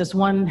Moses, does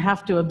one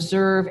have to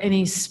observe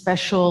any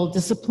special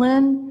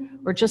discipline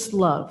or just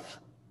love?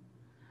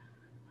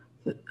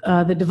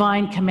 The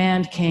divine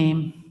command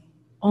came,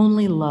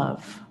 only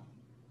love.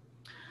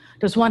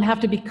 Does one have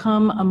to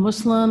become a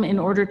Muslim in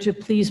order to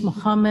please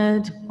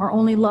Muhammad or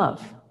only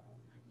love?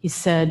 He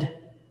said,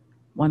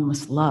 one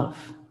must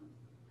love.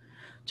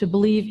 To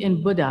believe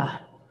in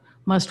Buddha,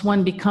 must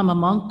one become a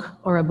monk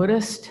or a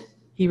Buddhist?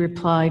 He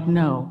replied,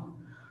 no.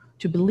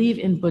 To believe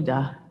in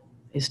Buddha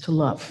is to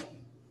love."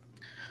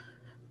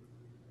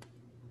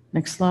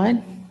 Next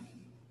slide.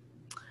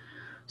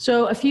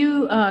 So a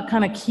few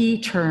kind of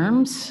key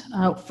terms.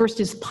 First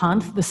is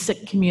Panth, the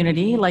Sikh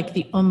community, like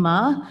the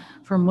Ummah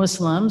for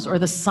Muslims, or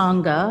the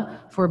Sangha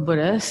for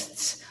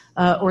Buddhists,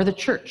 or the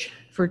church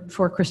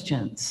for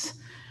Christians.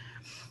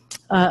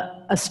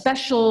 A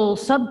special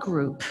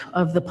subgroup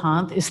of the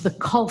Panth is the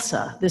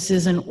Khalsa. This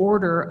is an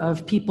order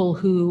of people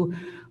who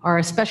are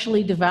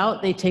especially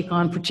devout. They take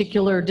on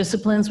particular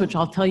disciplines, which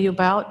I'll tell you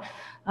about.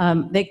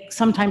 They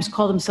sometimes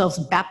call themselves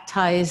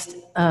baptized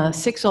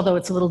Sikhs, although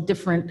it's a little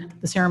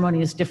different. The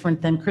ceremony is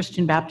different than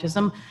Christian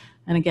baptism.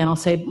 And again,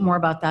 I'll say more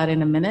about that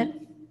in a minute.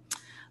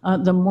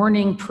 The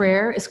morning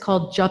prayer is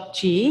called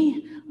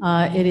Japji.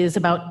 It is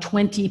about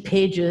 20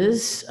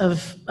 pages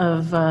of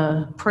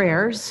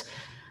prayers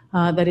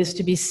that is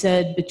to be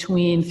said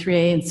between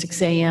 3 and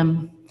 6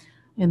 a.m.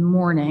 in the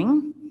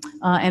morning.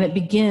 And it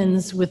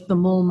begins with the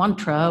Mul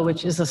Mantra,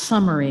 which is a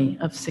summary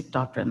of Sikh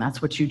doctrine.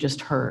 That's what you just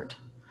heard.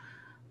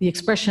 The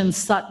expression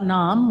Sat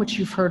Nam, which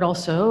you've heard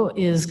also,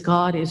 is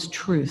God is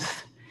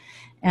truth.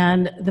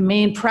 And the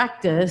main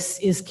practice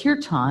is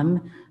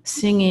kirtan,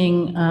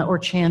 singing or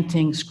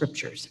chanting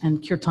scriptures.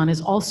 And kirtan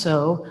is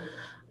also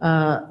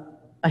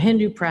a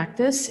Hindu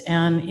practice,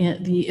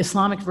 and the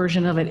Islamic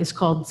version of it is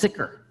called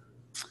zikr.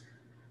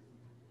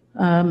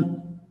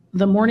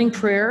 The morning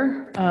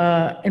prayer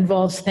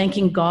involves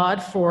thanking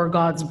God for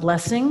God's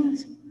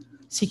blessings,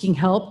 seeking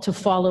help to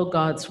follow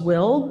God's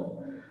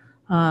will,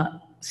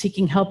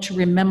 seeking help to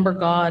remember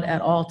God at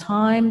all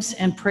times,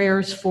 and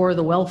prayers for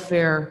the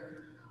welfare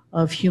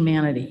of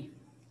humanity.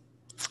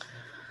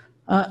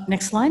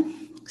 Next slide.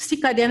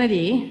 Sikh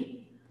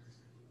identity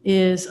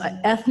is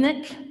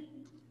ethnic,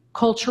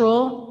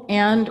 cultural,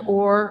 and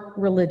or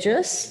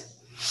religious.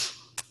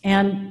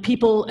 And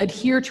people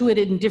adhere to it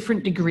in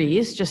different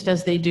degrees, just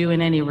as they do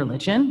in any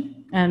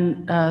religion.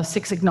 And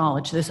Sikhs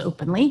acknowledge this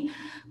openly.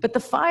 But the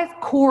 5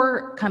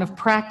 core kind of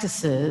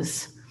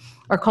practices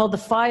are called the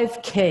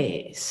 5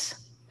 Ks.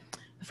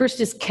 The first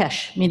is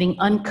Kesh, meaning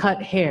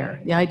uncut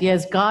hair. The idea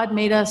is God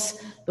made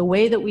us the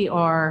way that we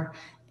are,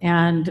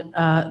 and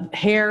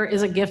hair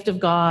is a gift of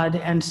God,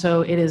 and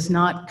so it is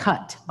not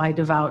cut by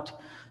devout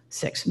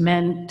Sikhs.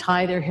 Men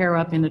tie their hair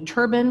up in a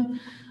turban,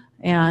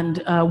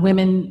 and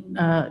women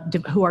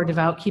who are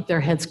devout keep their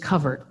heads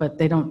covered, but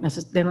they don't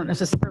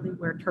necessarily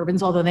wear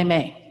turbans, although they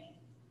may.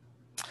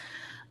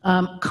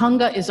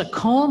 Kanga is a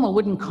comb, a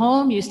wooden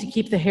comb used to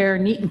keep the hair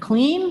neat and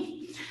clean.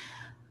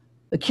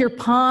 The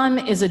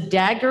kirpan is a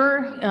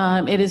dagger.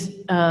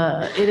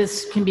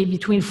 It can be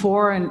between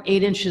 4 and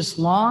 8 inches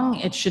long.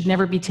 It should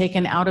never be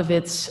taken out of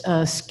its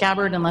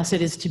scabbard unless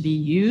it is to be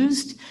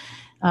used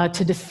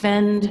to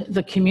defend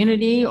the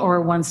community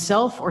or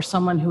oneself or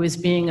someone who is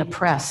being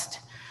oppressed.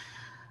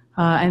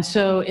 And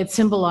so it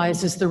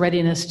symbolizes the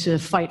readiness to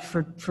fight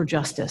for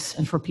justice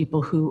and for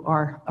people who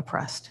are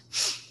oppressed.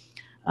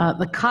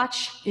 The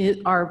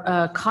kach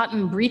are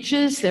cotton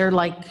breeches. They're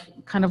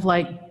kind of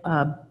like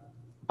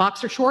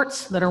boxer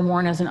shorts that are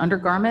worn as an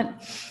undergarment.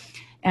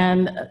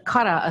 And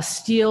kara, a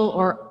steel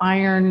or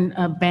iron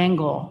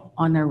bangle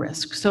on their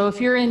wrist. So if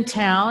you're in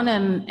town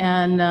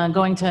and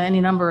going to any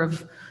number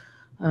of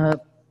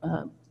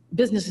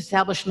business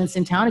establishments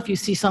in town, if you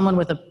see someone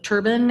with a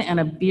turban and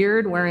a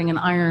beard wearing an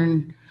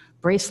iron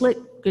bracelet,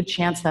 good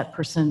chance that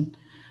person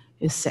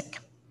is Sikh.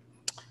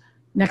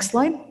 Next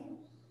slide.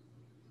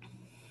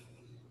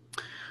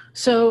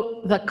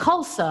 So the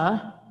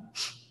Khalsa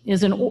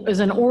is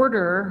an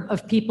order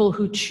of people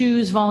who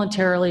choose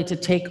voluntarily to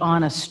take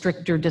on a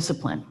stricter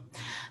discipline.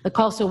 The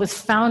Khalsa was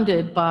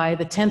founded by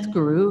the 10th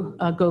Guru,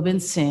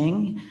 Gobind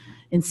Singh,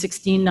 in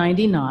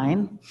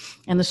 1699.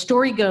 And the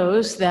story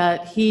goes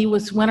that he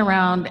went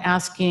around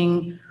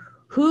asking,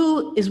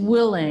 who is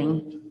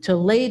willing to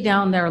lay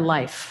down their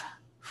life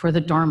for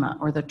the Dharma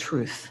or the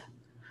truth?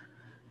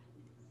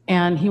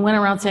 And he went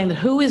around saying that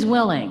who is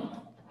willing?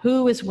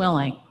 Who is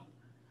willing?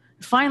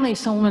 Finally,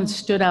 someone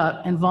stood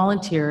up and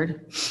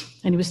volunteered,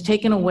 and he was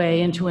taken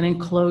away into an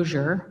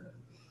enclosure,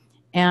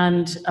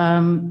 and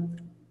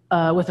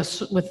with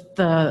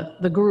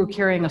the guru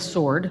carrying a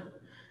sword,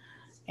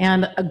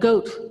 and a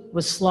goat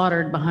was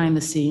slaughtered behind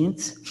the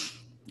scenes,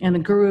 and the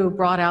guru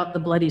brought out the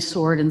bloody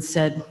sword and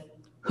said,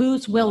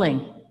 "Who's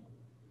willing?"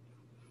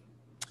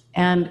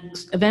 And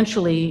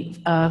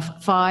eventually,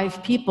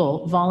 5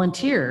 people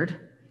volunteered.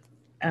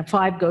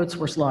 5 goats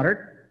were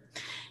slaughtered.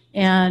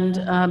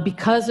 And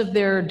because of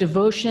their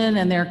devotion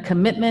and their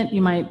commitment,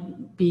 you might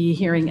be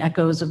hearing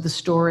echoes of the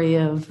story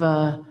of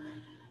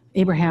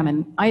Abraham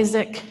and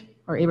Isaac,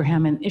 or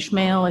Abraham and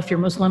Ishmael, if you're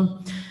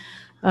Muslim.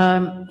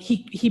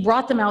 He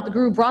brought them out, the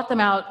guru brought them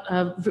out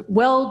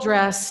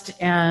well-dressed,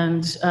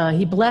 and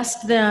he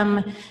blessed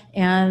them,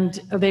 and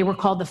they were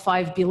called the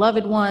 5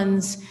 beloved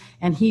ones,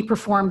 and he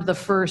performed the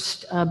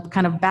first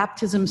kind of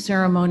baptism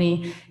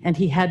ceremony, and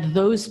he had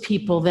those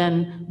people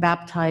then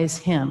baptize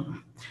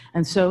him.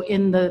 And so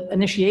in the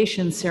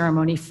initiation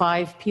ceremony,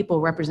 5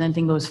 people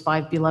representing those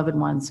 5 beloved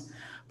ones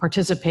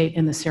participate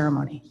in the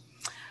ceremony.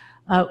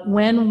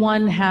 When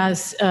one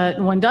does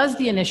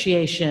the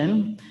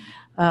initiation,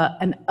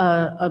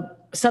 a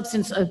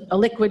substance, a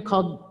liquid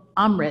called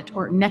amrit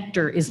or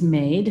nectar is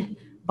made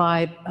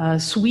by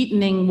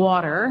sweetening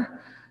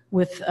water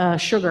with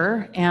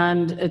sugar,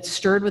 and it's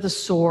stirred with a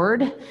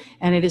sword,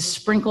 and it is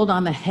sprinkled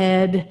on the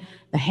head,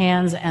 the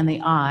hands, and the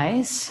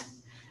eyes.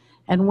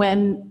 And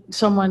when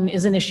someone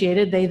is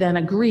initiated, they then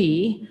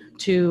agree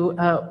to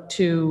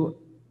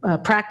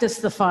practice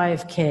the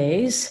 5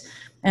 Ks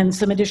and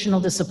some additional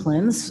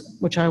disciplines,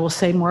 which I will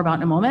say more about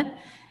in a moment.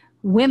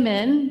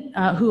 Women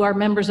who are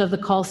members of the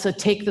Khalsa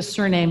take the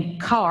surname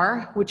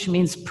Kaur, which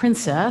means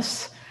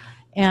princess,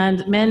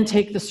 and men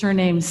take the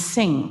surname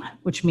Singh,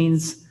 which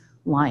means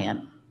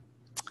lion.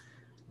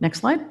 Next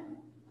slide.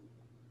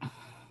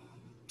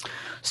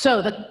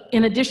 So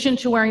in addition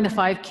to wearing the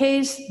 5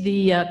 Ks,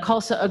 the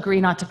Khalsa agree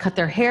not to cut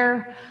their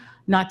hair,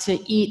 not to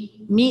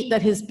eat meat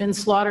that has been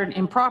slaughtered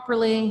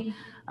improperly,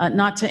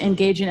 not to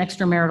engage in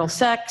extramarital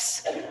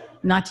sex,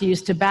 not to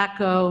use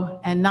tobacco,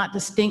 and not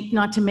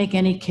to make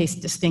any case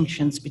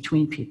distinctions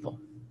between people.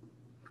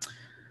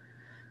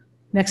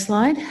 Next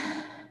slide.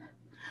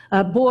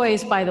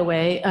 Boys, by the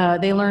way,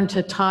 they learn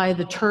to tie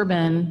the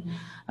turban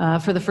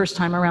for the first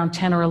time around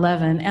 10 or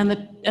 11, and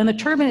the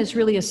turban is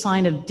really a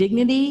sign of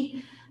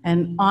dignity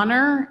and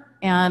honor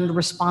and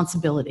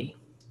responsibility.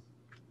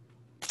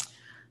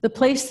 The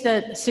place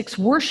that Sikhs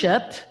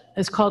worship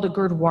is called a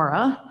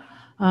Gurdwara.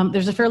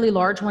 There's a fairly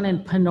large one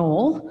in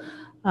Panol.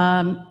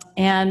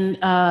 And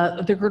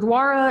the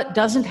Gurdwara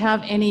doesn't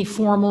have any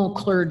formal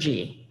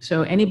clergy.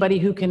 So anybody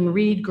who can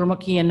read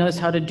Gurmukhi and knows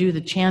how to do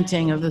the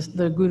chanting of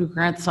the Guru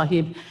Granth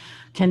Sahib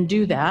can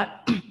do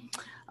that.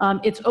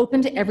 It's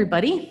open to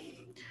everybody.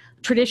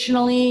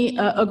 Traditionally,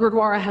 a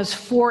Gurdwara has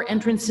 4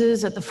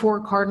 entrances at the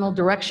 4 cardinal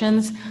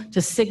directions to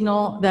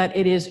signal that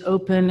it is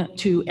open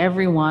to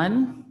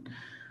everyone.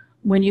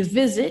 When you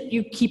visit,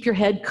 you keep your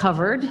head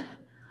covered,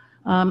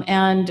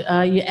 and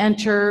you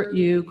enter,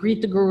 you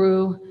greet the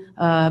Guru,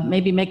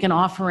 maybe make an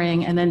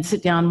offering, and then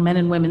sit down. Men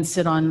and women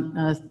sit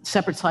on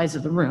separate sides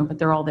of the room, but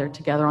they're all there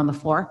together on the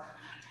floor.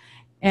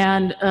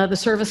 And the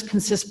service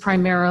consists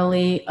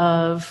primarily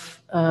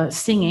of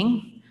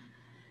singing,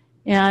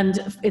 and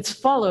it's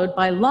followed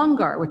by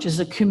langar, which is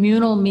a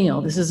communal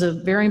meal. This is a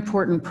very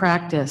important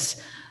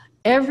practice.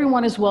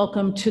 Everyone is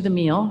welcome to the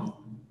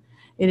meal.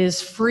 It is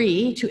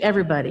free to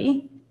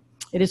everybody.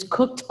 It is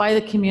cooked by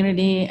the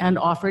community and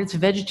offered. It's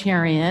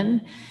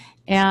vegetarian.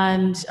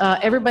 And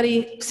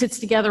everybody sits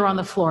together on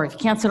the floor. If you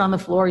can't sit on the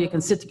floor, you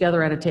can sit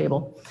together at a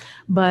table.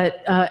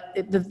 But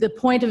the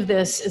point of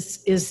this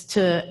is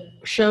to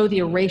show the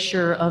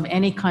erasure of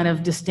any kind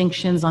of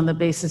distinctions on the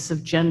basis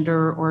of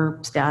gender or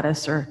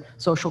status or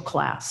social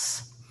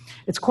class.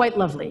 It's quite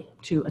lovely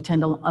to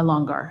attend a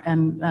langar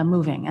and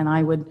moving, and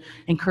I would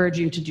encourage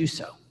you to do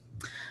so.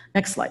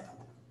 Next slide.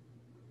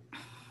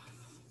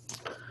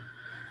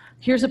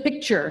 Here's a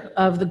picture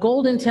of the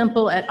Golden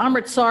Temple at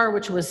Amritsar,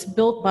 which was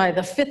built by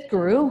the 5th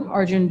Guru,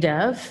 Arjun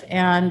Dev,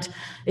 and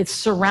it's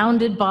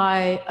surrounded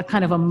by a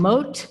kind of a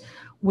moat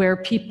where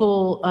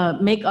people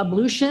make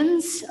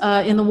ablutions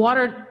in the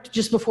water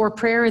just before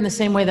prayer in the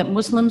same way that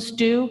Muslims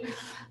do.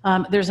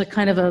 There's a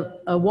kind of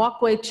a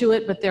walkway to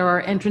it, but there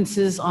are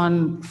entrances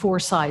on 4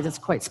 sides. It's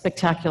quite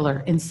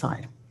spectacular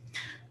inside.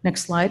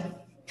 Next slide.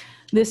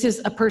 This is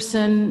a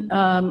person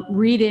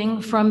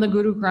reading from the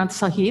Guru Granth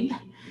Sahib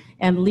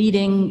and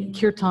leading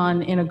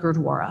kirtan in a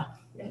Gurdwara.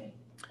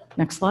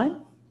 Next slide.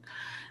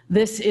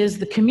 This is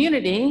the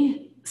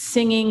community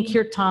singing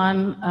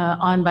kirtan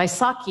on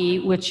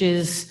Baisakhi, which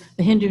is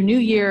the Hindu New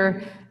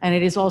Year, and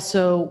it is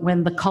also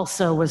when the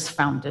Khalsa was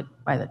founded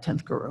by the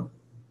 10th Guru.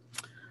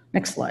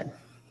 Next slide.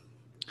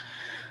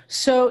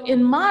 So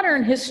in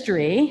modern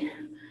history,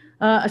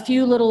 a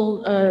few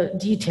little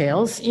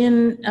details.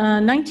 In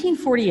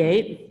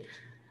 1948,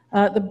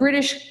 the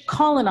British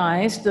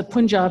colonized the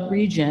Punjab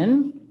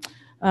region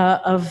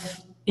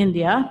of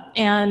India,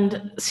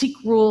 and Sikh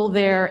rule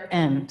there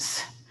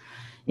ends.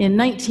 In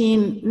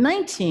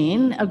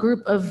 1919, a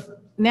group of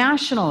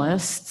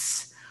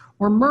nationalists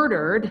were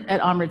murdered at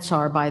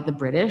Amritsar by the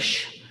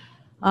British.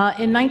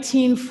 In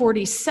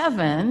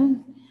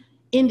 1947,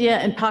 India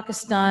and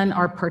Pakistan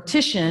are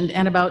partitioned,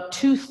 and about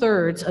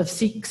 2/3 of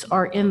Sikhs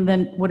are in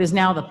what is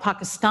now the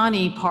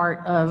Pakistani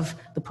part of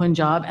the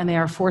Punjab, and they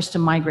are forced to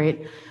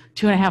migrate.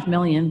 2.5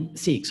 million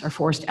Sikhs are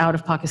forced out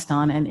of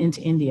Pakistan and into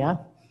India.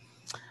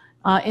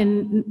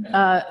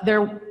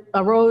 There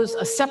arose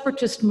a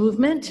separatist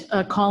movement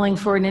calling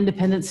for an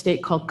independent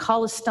state called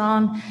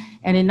Khalistan.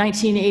 And in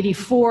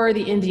 1984,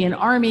 the Indian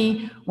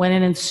Army went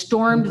in and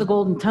stormed the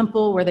Golden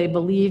Temple, where they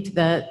believed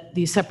that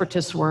the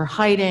separatists were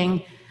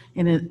hiding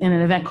in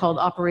an event called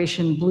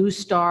Operation Blue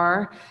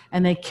Star.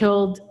 And they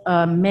killed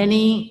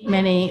many,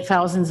 many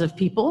thousands of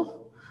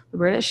people. The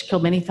British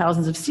killed many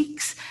thousands of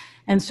Sikhs.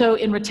 And so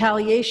in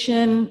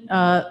retaliation,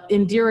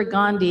 Indira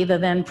Gandhi, the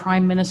then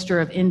Prime Minister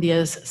of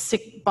India's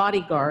Sikh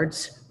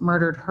bodyguards,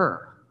 murdered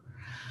her.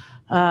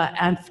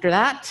 After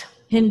that,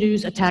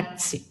 Hindus attacked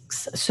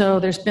Sikhs. So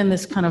there's been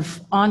this kind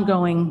of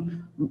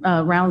ongoing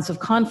rounds of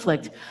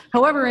conflict.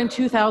 However, in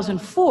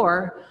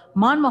 2004,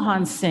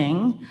 Manmohan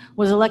Singh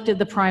was elected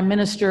the Prime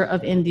Minister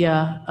of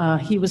India.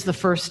 He was the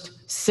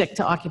first Sikh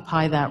to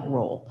occupy that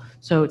role.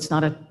 So it's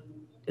not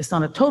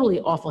a totally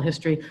awful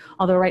history,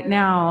 although right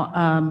now,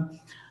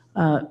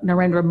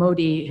 Narendra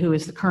Modi, who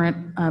is the current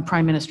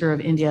Prime Minister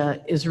of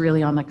India, is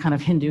really on the kind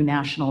of Hindu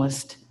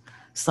nationalist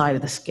side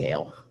of the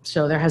scale.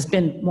 So there has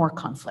been more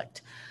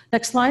conflict.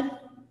 Next slide.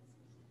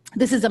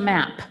 This is a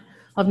map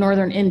of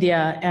northern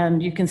India,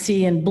 and you can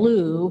see in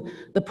blue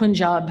the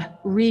Punjab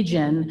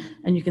region,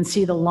 and you can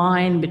see the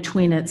line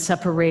between it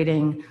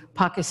separating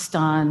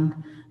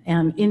Pakistan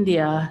and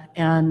India,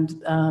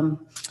 and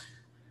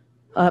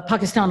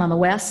Pakistan on the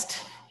west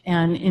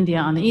and India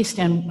on the east,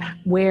 and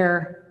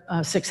where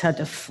Sikhs had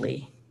to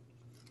flee.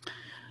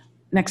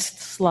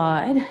 Next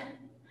slide.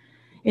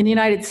 In the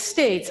United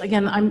States,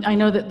 again, I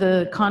know that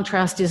the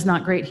contrast is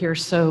not great here,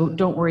 so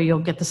don't worry, you'll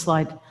get the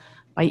slide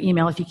by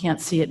email if you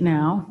can't see it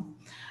now.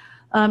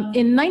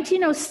 In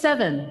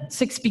 1907,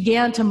 Sikhs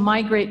began to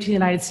migrate to the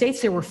United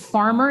States. They were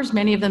farmers,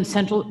 many of them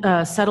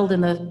settled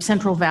in the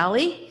Central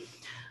Valley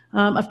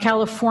of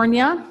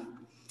California.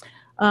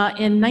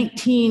 In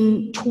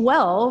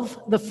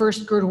 1912, the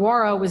first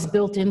Gurdwara was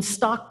built in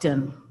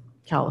Stockton,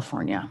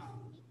 California.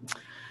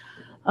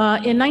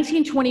 In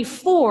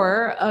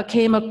 1924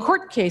 came a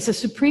court case, a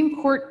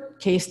Supreme Court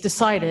case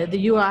decided, the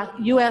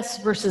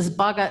US versus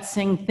Bhagat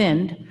Singh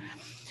Thind.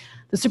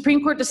 The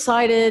Supreme Court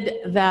decided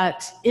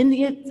that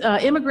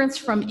immigrants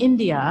from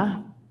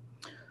India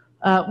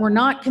were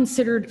not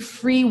considered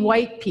free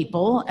white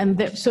people,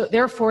 and so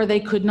therefore they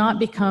could not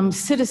become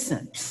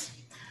citizens.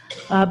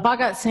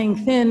 Bhagat Singh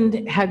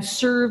Thind had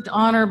served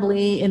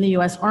honorably in the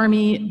US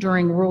Army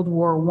during World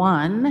War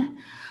I,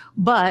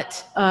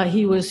 but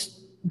he was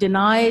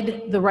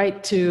denied the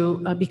right to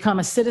become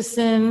a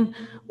citizen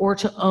or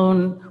to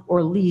own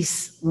or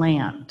lease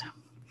land.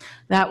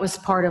 That was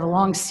part of a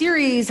long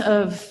series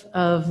of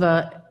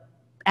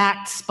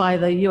acts by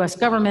the US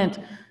government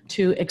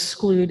to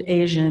exclude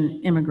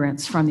Asian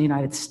immigrants from the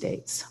United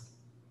States.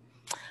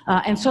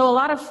 And so a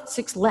lot of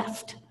Sikhs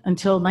left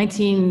until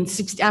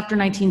after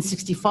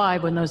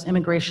 1965, when those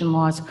immigration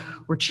laws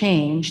were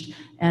changed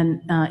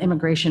and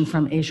immigration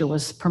from Asia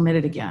was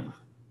permitted again.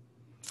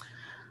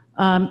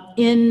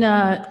 In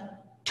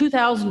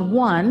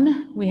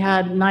 2001, we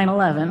had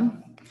 9/11,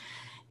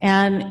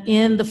 and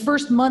in the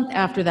first month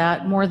after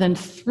that, more than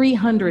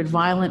 300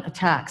 violent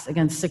attacks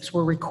against Sikhs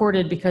were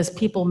recorded because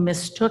people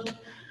mistook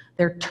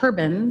their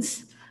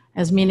turbans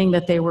as meaning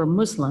that they were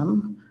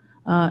Muslim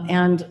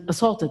and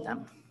assaulted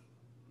them.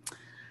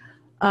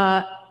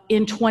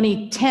 In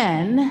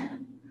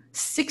 2010,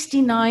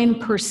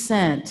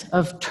 69%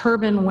 of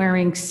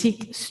turban-wearing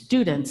Sikh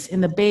students in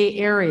the Bay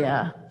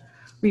Area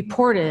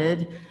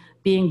reported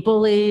being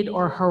bullied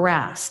or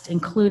harassed,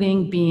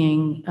 including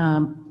being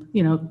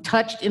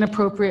touched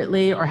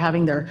inappropriately, or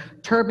having their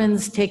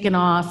turbans taken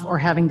off, or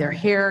having their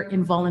hair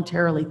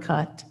involuntarily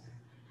cut.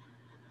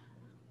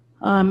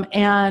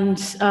 And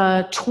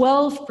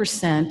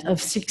 12% of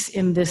Sikhs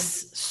in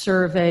this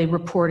survey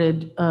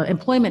reported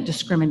employment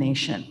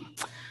discrimination.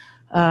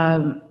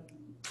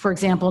 For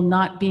example,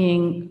 not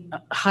being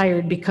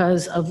hired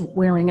because of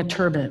wearing a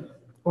turban,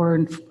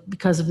 or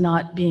because of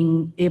not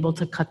being able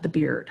to cut the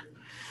beard.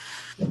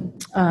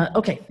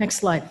 Okay, next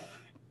slide.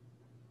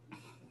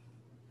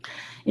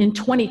 In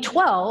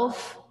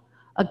 2012,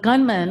 a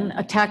gunman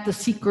attacked the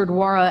Sikh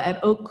Gurdwara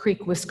at Oak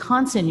Creek,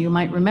 Wisconsin. You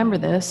might remember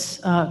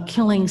this,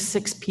 killing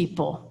 6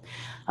 people.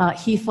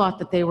 He thought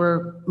that they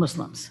were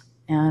Muslims,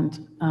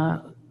 and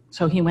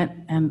so he went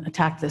and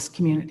attacked this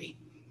community.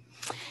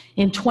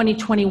 In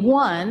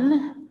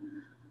 2021,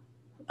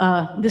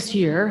 this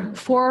year,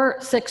 4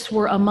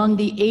 were among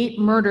the 8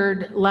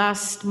 murdered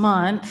last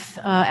month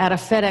at a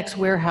FedEx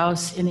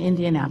warehouse in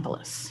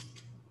Indianapolis.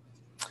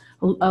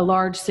 A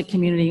large Sikh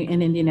community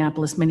in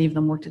Indianapolis. Many of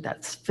them worked at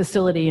that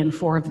facility, and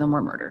 4 of them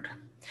were murdered.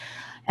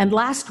 And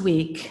last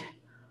week,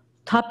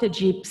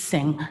 Taptajit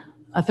Singh,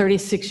 a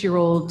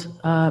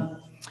 36-year-old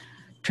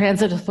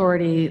Transit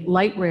Authority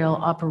light rail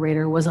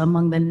operator, was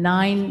among the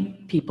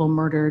 9 people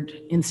murdered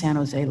in San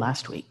Jose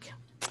last week.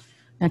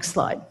 Next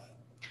slide.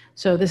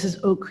 So this is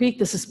Oak Creek.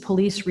 This is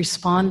police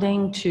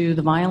responding to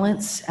the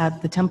violence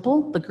at the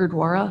temple, the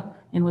Gurdwara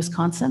in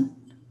Wisconsin.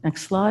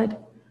 Next slide.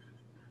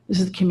 This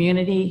is the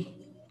community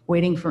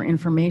waiting for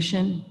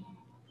information.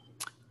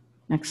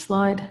 Next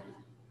slide.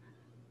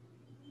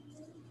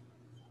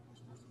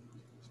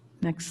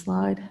 Next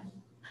slide.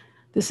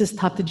 This is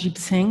Taptajit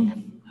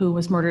Singh, who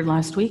was murdered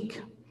last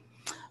week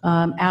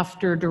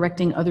after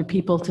directing other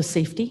people to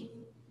safety.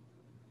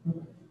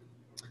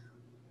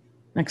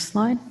 Next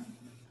slide.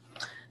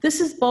 This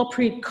is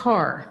Balpreet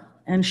Kaur,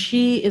 and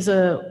she is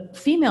a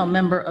female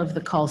member of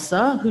the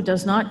Khalsa who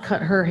does not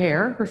cut her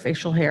hair, her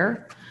facial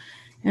hair.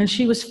 And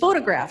she was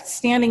photographed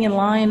standing in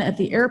line at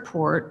the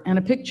airport, and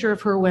a picture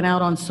of her went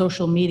out on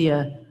social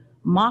media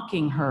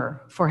mocking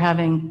her for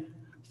having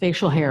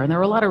facial hair. And there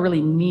were a lot of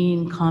really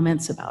mean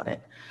comments about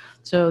it.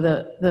 So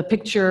the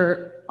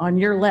picture on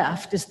your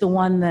left is the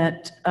one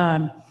that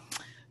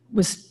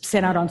was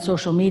sent out on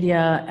social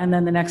media, and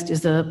then the next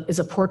is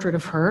a portrait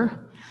of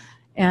her.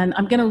 And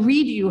I'm going to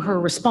read you her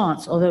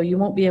response, although you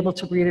won't be able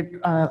to read it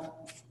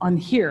on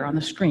here on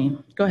the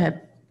screen. Go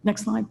ahead.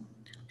 Next slide.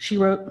 She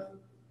wrote,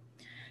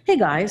 "Hey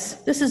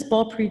guys, this is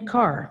Balpreet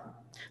Kaur,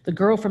 the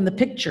girl from the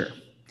picture.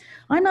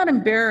 I'm not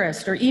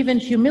embarrassed or even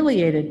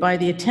humiliated by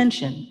the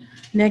attention,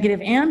 negative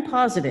and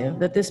positive,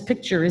 that this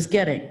picture is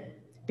getting,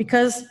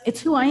 because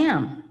it's who I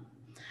am.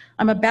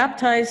 I'm a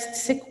baptized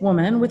Sikh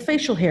woman with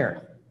facial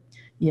hair.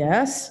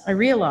 Yes, I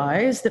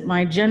realize that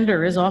my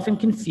gender is often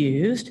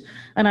confused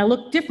and I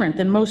look different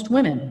than most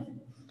women.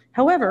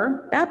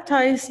 However,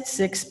 baptized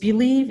Sikhs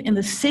believe in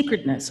the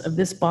sacredness of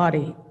this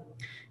body.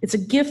 It's a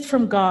gift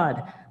from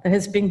God that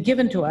has been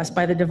given to us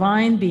by the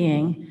divine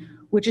being,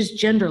 which is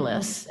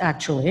genderless,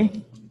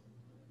 actually,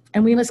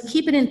 and we must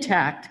keep it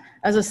intact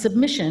as a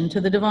submission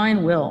to the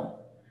divine will.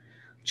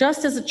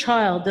 Just as a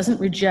child doesn't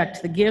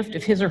reject the gift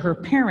of his or her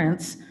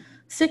parents,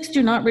 Sikhs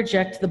do not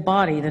reject the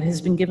body that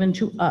has been given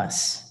to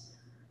us.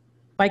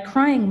 By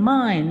crying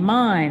mine,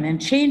 mine, and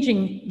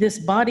changing this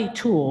body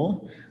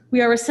tool,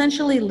 we are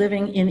essentially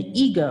living in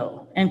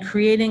ego and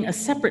creating a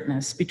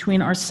separateness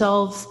between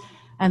ourselves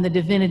and the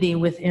divinity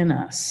within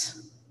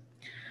us.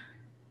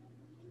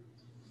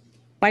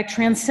 By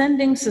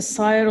transcending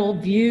societal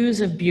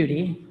views of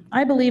beauty,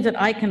 I believe that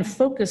I can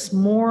focus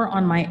more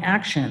on my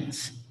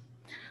actions.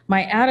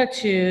 My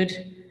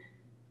attitude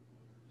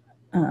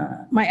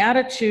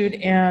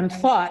and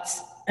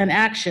thoughts and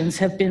actions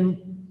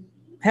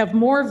have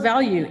more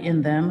value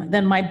in them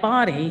than my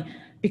body,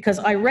 because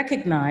I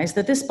recognize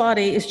that this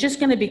body is just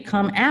going to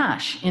become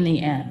ash in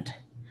the end.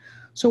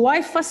 So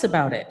why fuss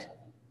about it?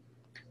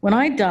 When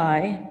I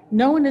die,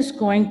 no one is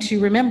going to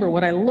remember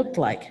what I looked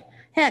like.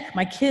 Heck,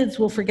 my kids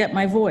will forget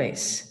my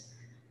voice.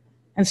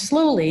 And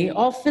slowly,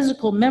 all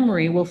physical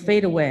memory will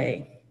fade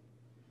away.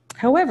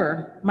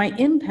 However, my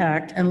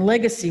impact and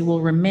legacy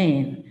will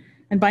remain.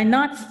 And by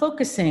not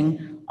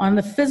focusing on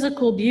the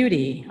physical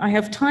beauty, I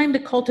have time to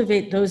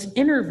cultivate those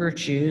inner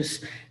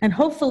virtues and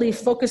hopefully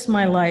focus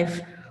my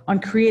life on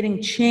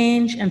creating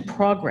change and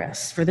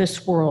progress for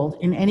this world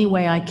in any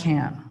way I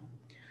can.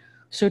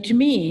 So to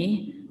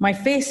me, my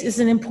face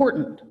isn't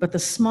important, but the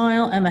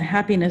smile and the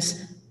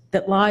happiness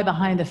that lie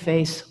behind the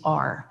face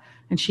are.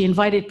 And she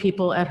invited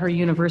people at her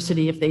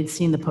university, if they'd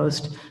seen the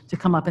post, to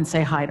come up and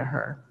say hi to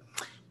her.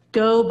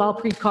 Go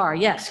Balpreet Kaur.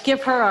 Yes,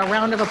 give her a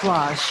round of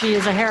applause. She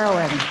is a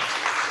heroine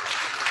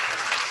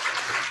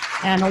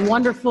and a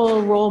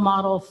wonderful role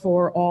model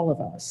for all of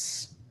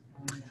us.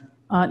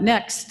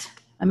 Next,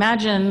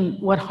 imagine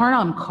what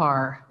Harnam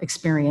Kaur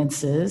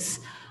experiences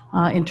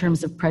in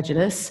terms of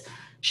prejudice.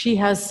 She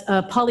has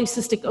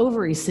polycystic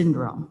ovary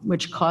syndrome,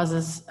 which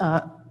causes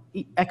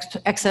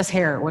excess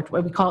hair, what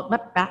we call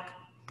it, back,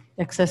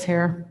 excess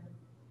hair.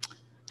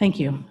 Thank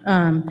you.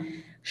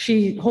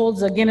 She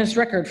holds a Guinness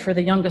record for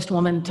the youngest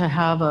woman to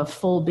have a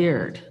full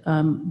beard.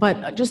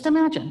 But just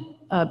imagine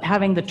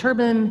having the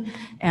turban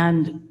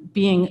and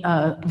being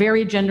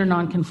very gender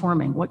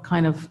nonconforming, what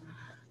kind of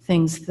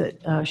things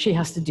that she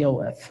has to deal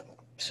with.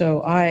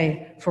 So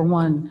I, for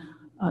one,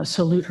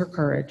 salute her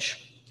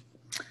courage.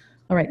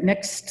 All right,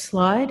 next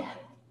slide.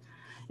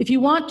 If you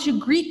want to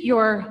greet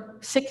your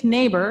Sikh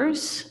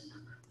neighbors,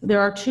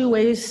 there are 2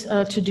 ways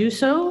to do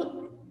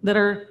so that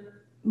are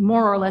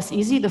more or less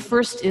easy. The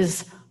first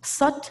is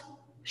Sat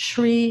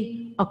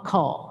Shri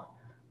Akal.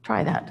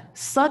 Try that.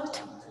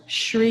 Sat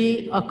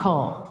Shri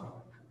Akal.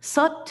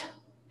 Sat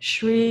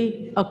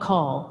Shri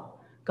Akal.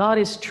 God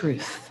is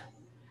truth.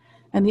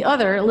 And the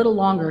other, a little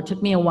longer, it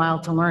took me a while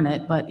to learn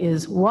it, but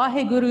is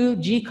Waheguru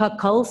Ji Ka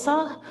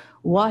Khalsa,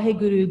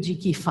 Waheguru Ji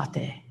Ki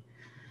Fateh.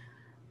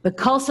 The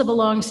Khalsa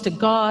belongs to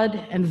God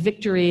and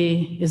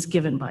victory is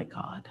given by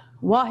God.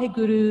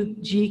 Waheguru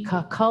Ji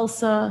Ka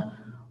Khalsa,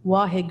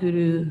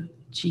 Waheguru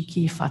Ji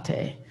Ki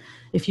Fateh.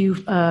 If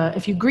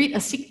you greet a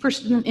Sikh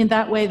person in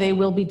that way, they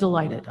will be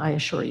delighted, I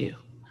assure you,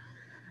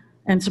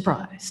 and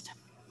surprised.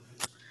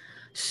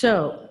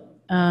 So,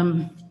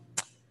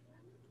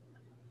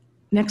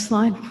 next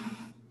slide.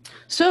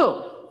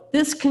 So,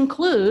 this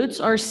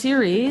concludes our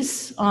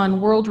series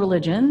on world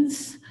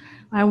religions.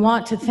 I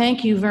want to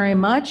thank you very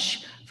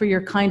much for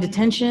your kind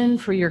attention,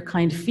 for your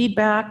kind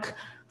feedback,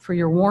 for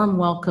your warm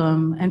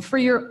welcome, and for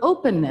your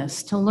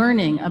openness to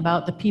learning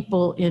about the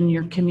people in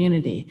your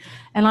community.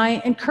 And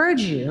I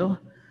encourage you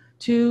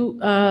to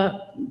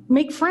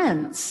make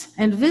friends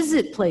and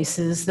visit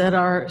places that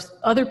are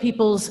other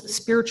people's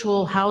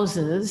spiritual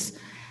houses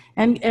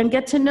and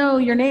get to know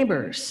your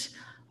neighbors.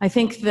 I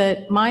think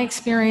that my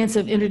experience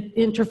of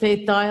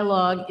interfaith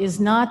dialogue is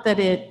not that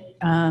it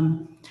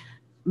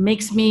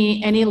makes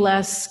me any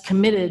less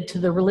committed to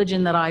the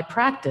religion that I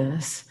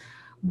practice,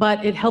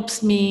 but it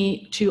helps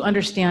me to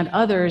understand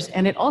others,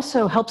 and it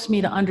also helps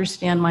me to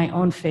understand my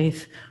own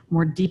faith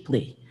more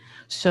deeply.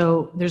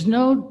 So there's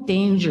no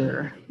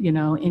danger,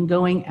 in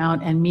going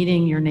out and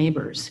meeting your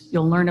neighbors.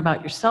 You'll learn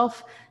about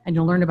yourself, and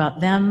you'll learn about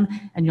them,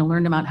 and you'll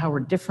learn about how we're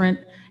different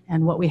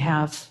and what we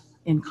have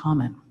in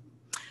common.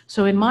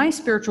 So in my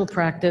spiritual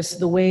practice,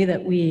 the way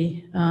that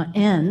we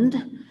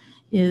end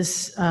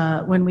is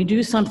when we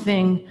do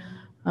something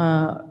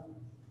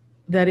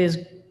that is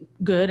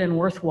good and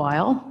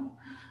worthwhile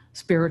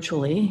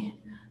spiritually,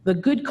 the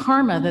good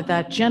karma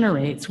that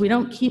generates, we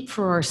don't keep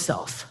for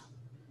ourselves.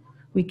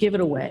 We give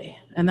it away,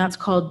 and that's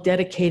called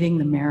dedicating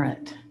the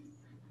merit.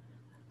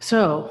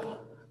 So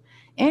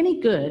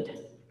any good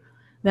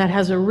that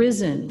has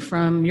arisen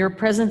from your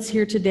presence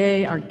here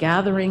today, our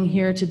gathering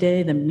here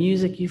today, the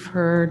music you've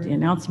heard, the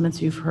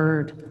announcements you've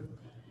heard,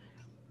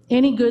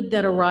 any good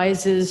that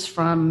arises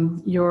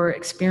from your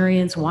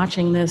experience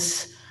watching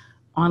this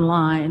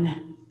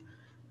online,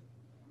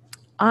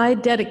 I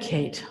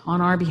dedicate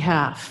on our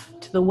behalf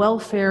to the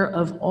welfare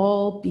of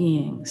all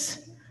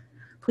beings.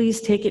 Please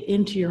take it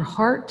into your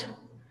heart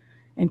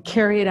and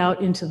carry it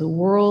out into the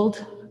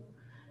world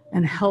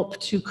and help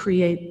to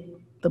create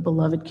the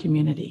beloved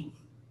community.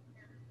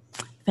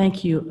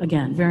 Thank you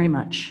again very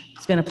much.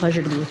 It's been a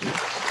pleasure to be with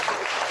you.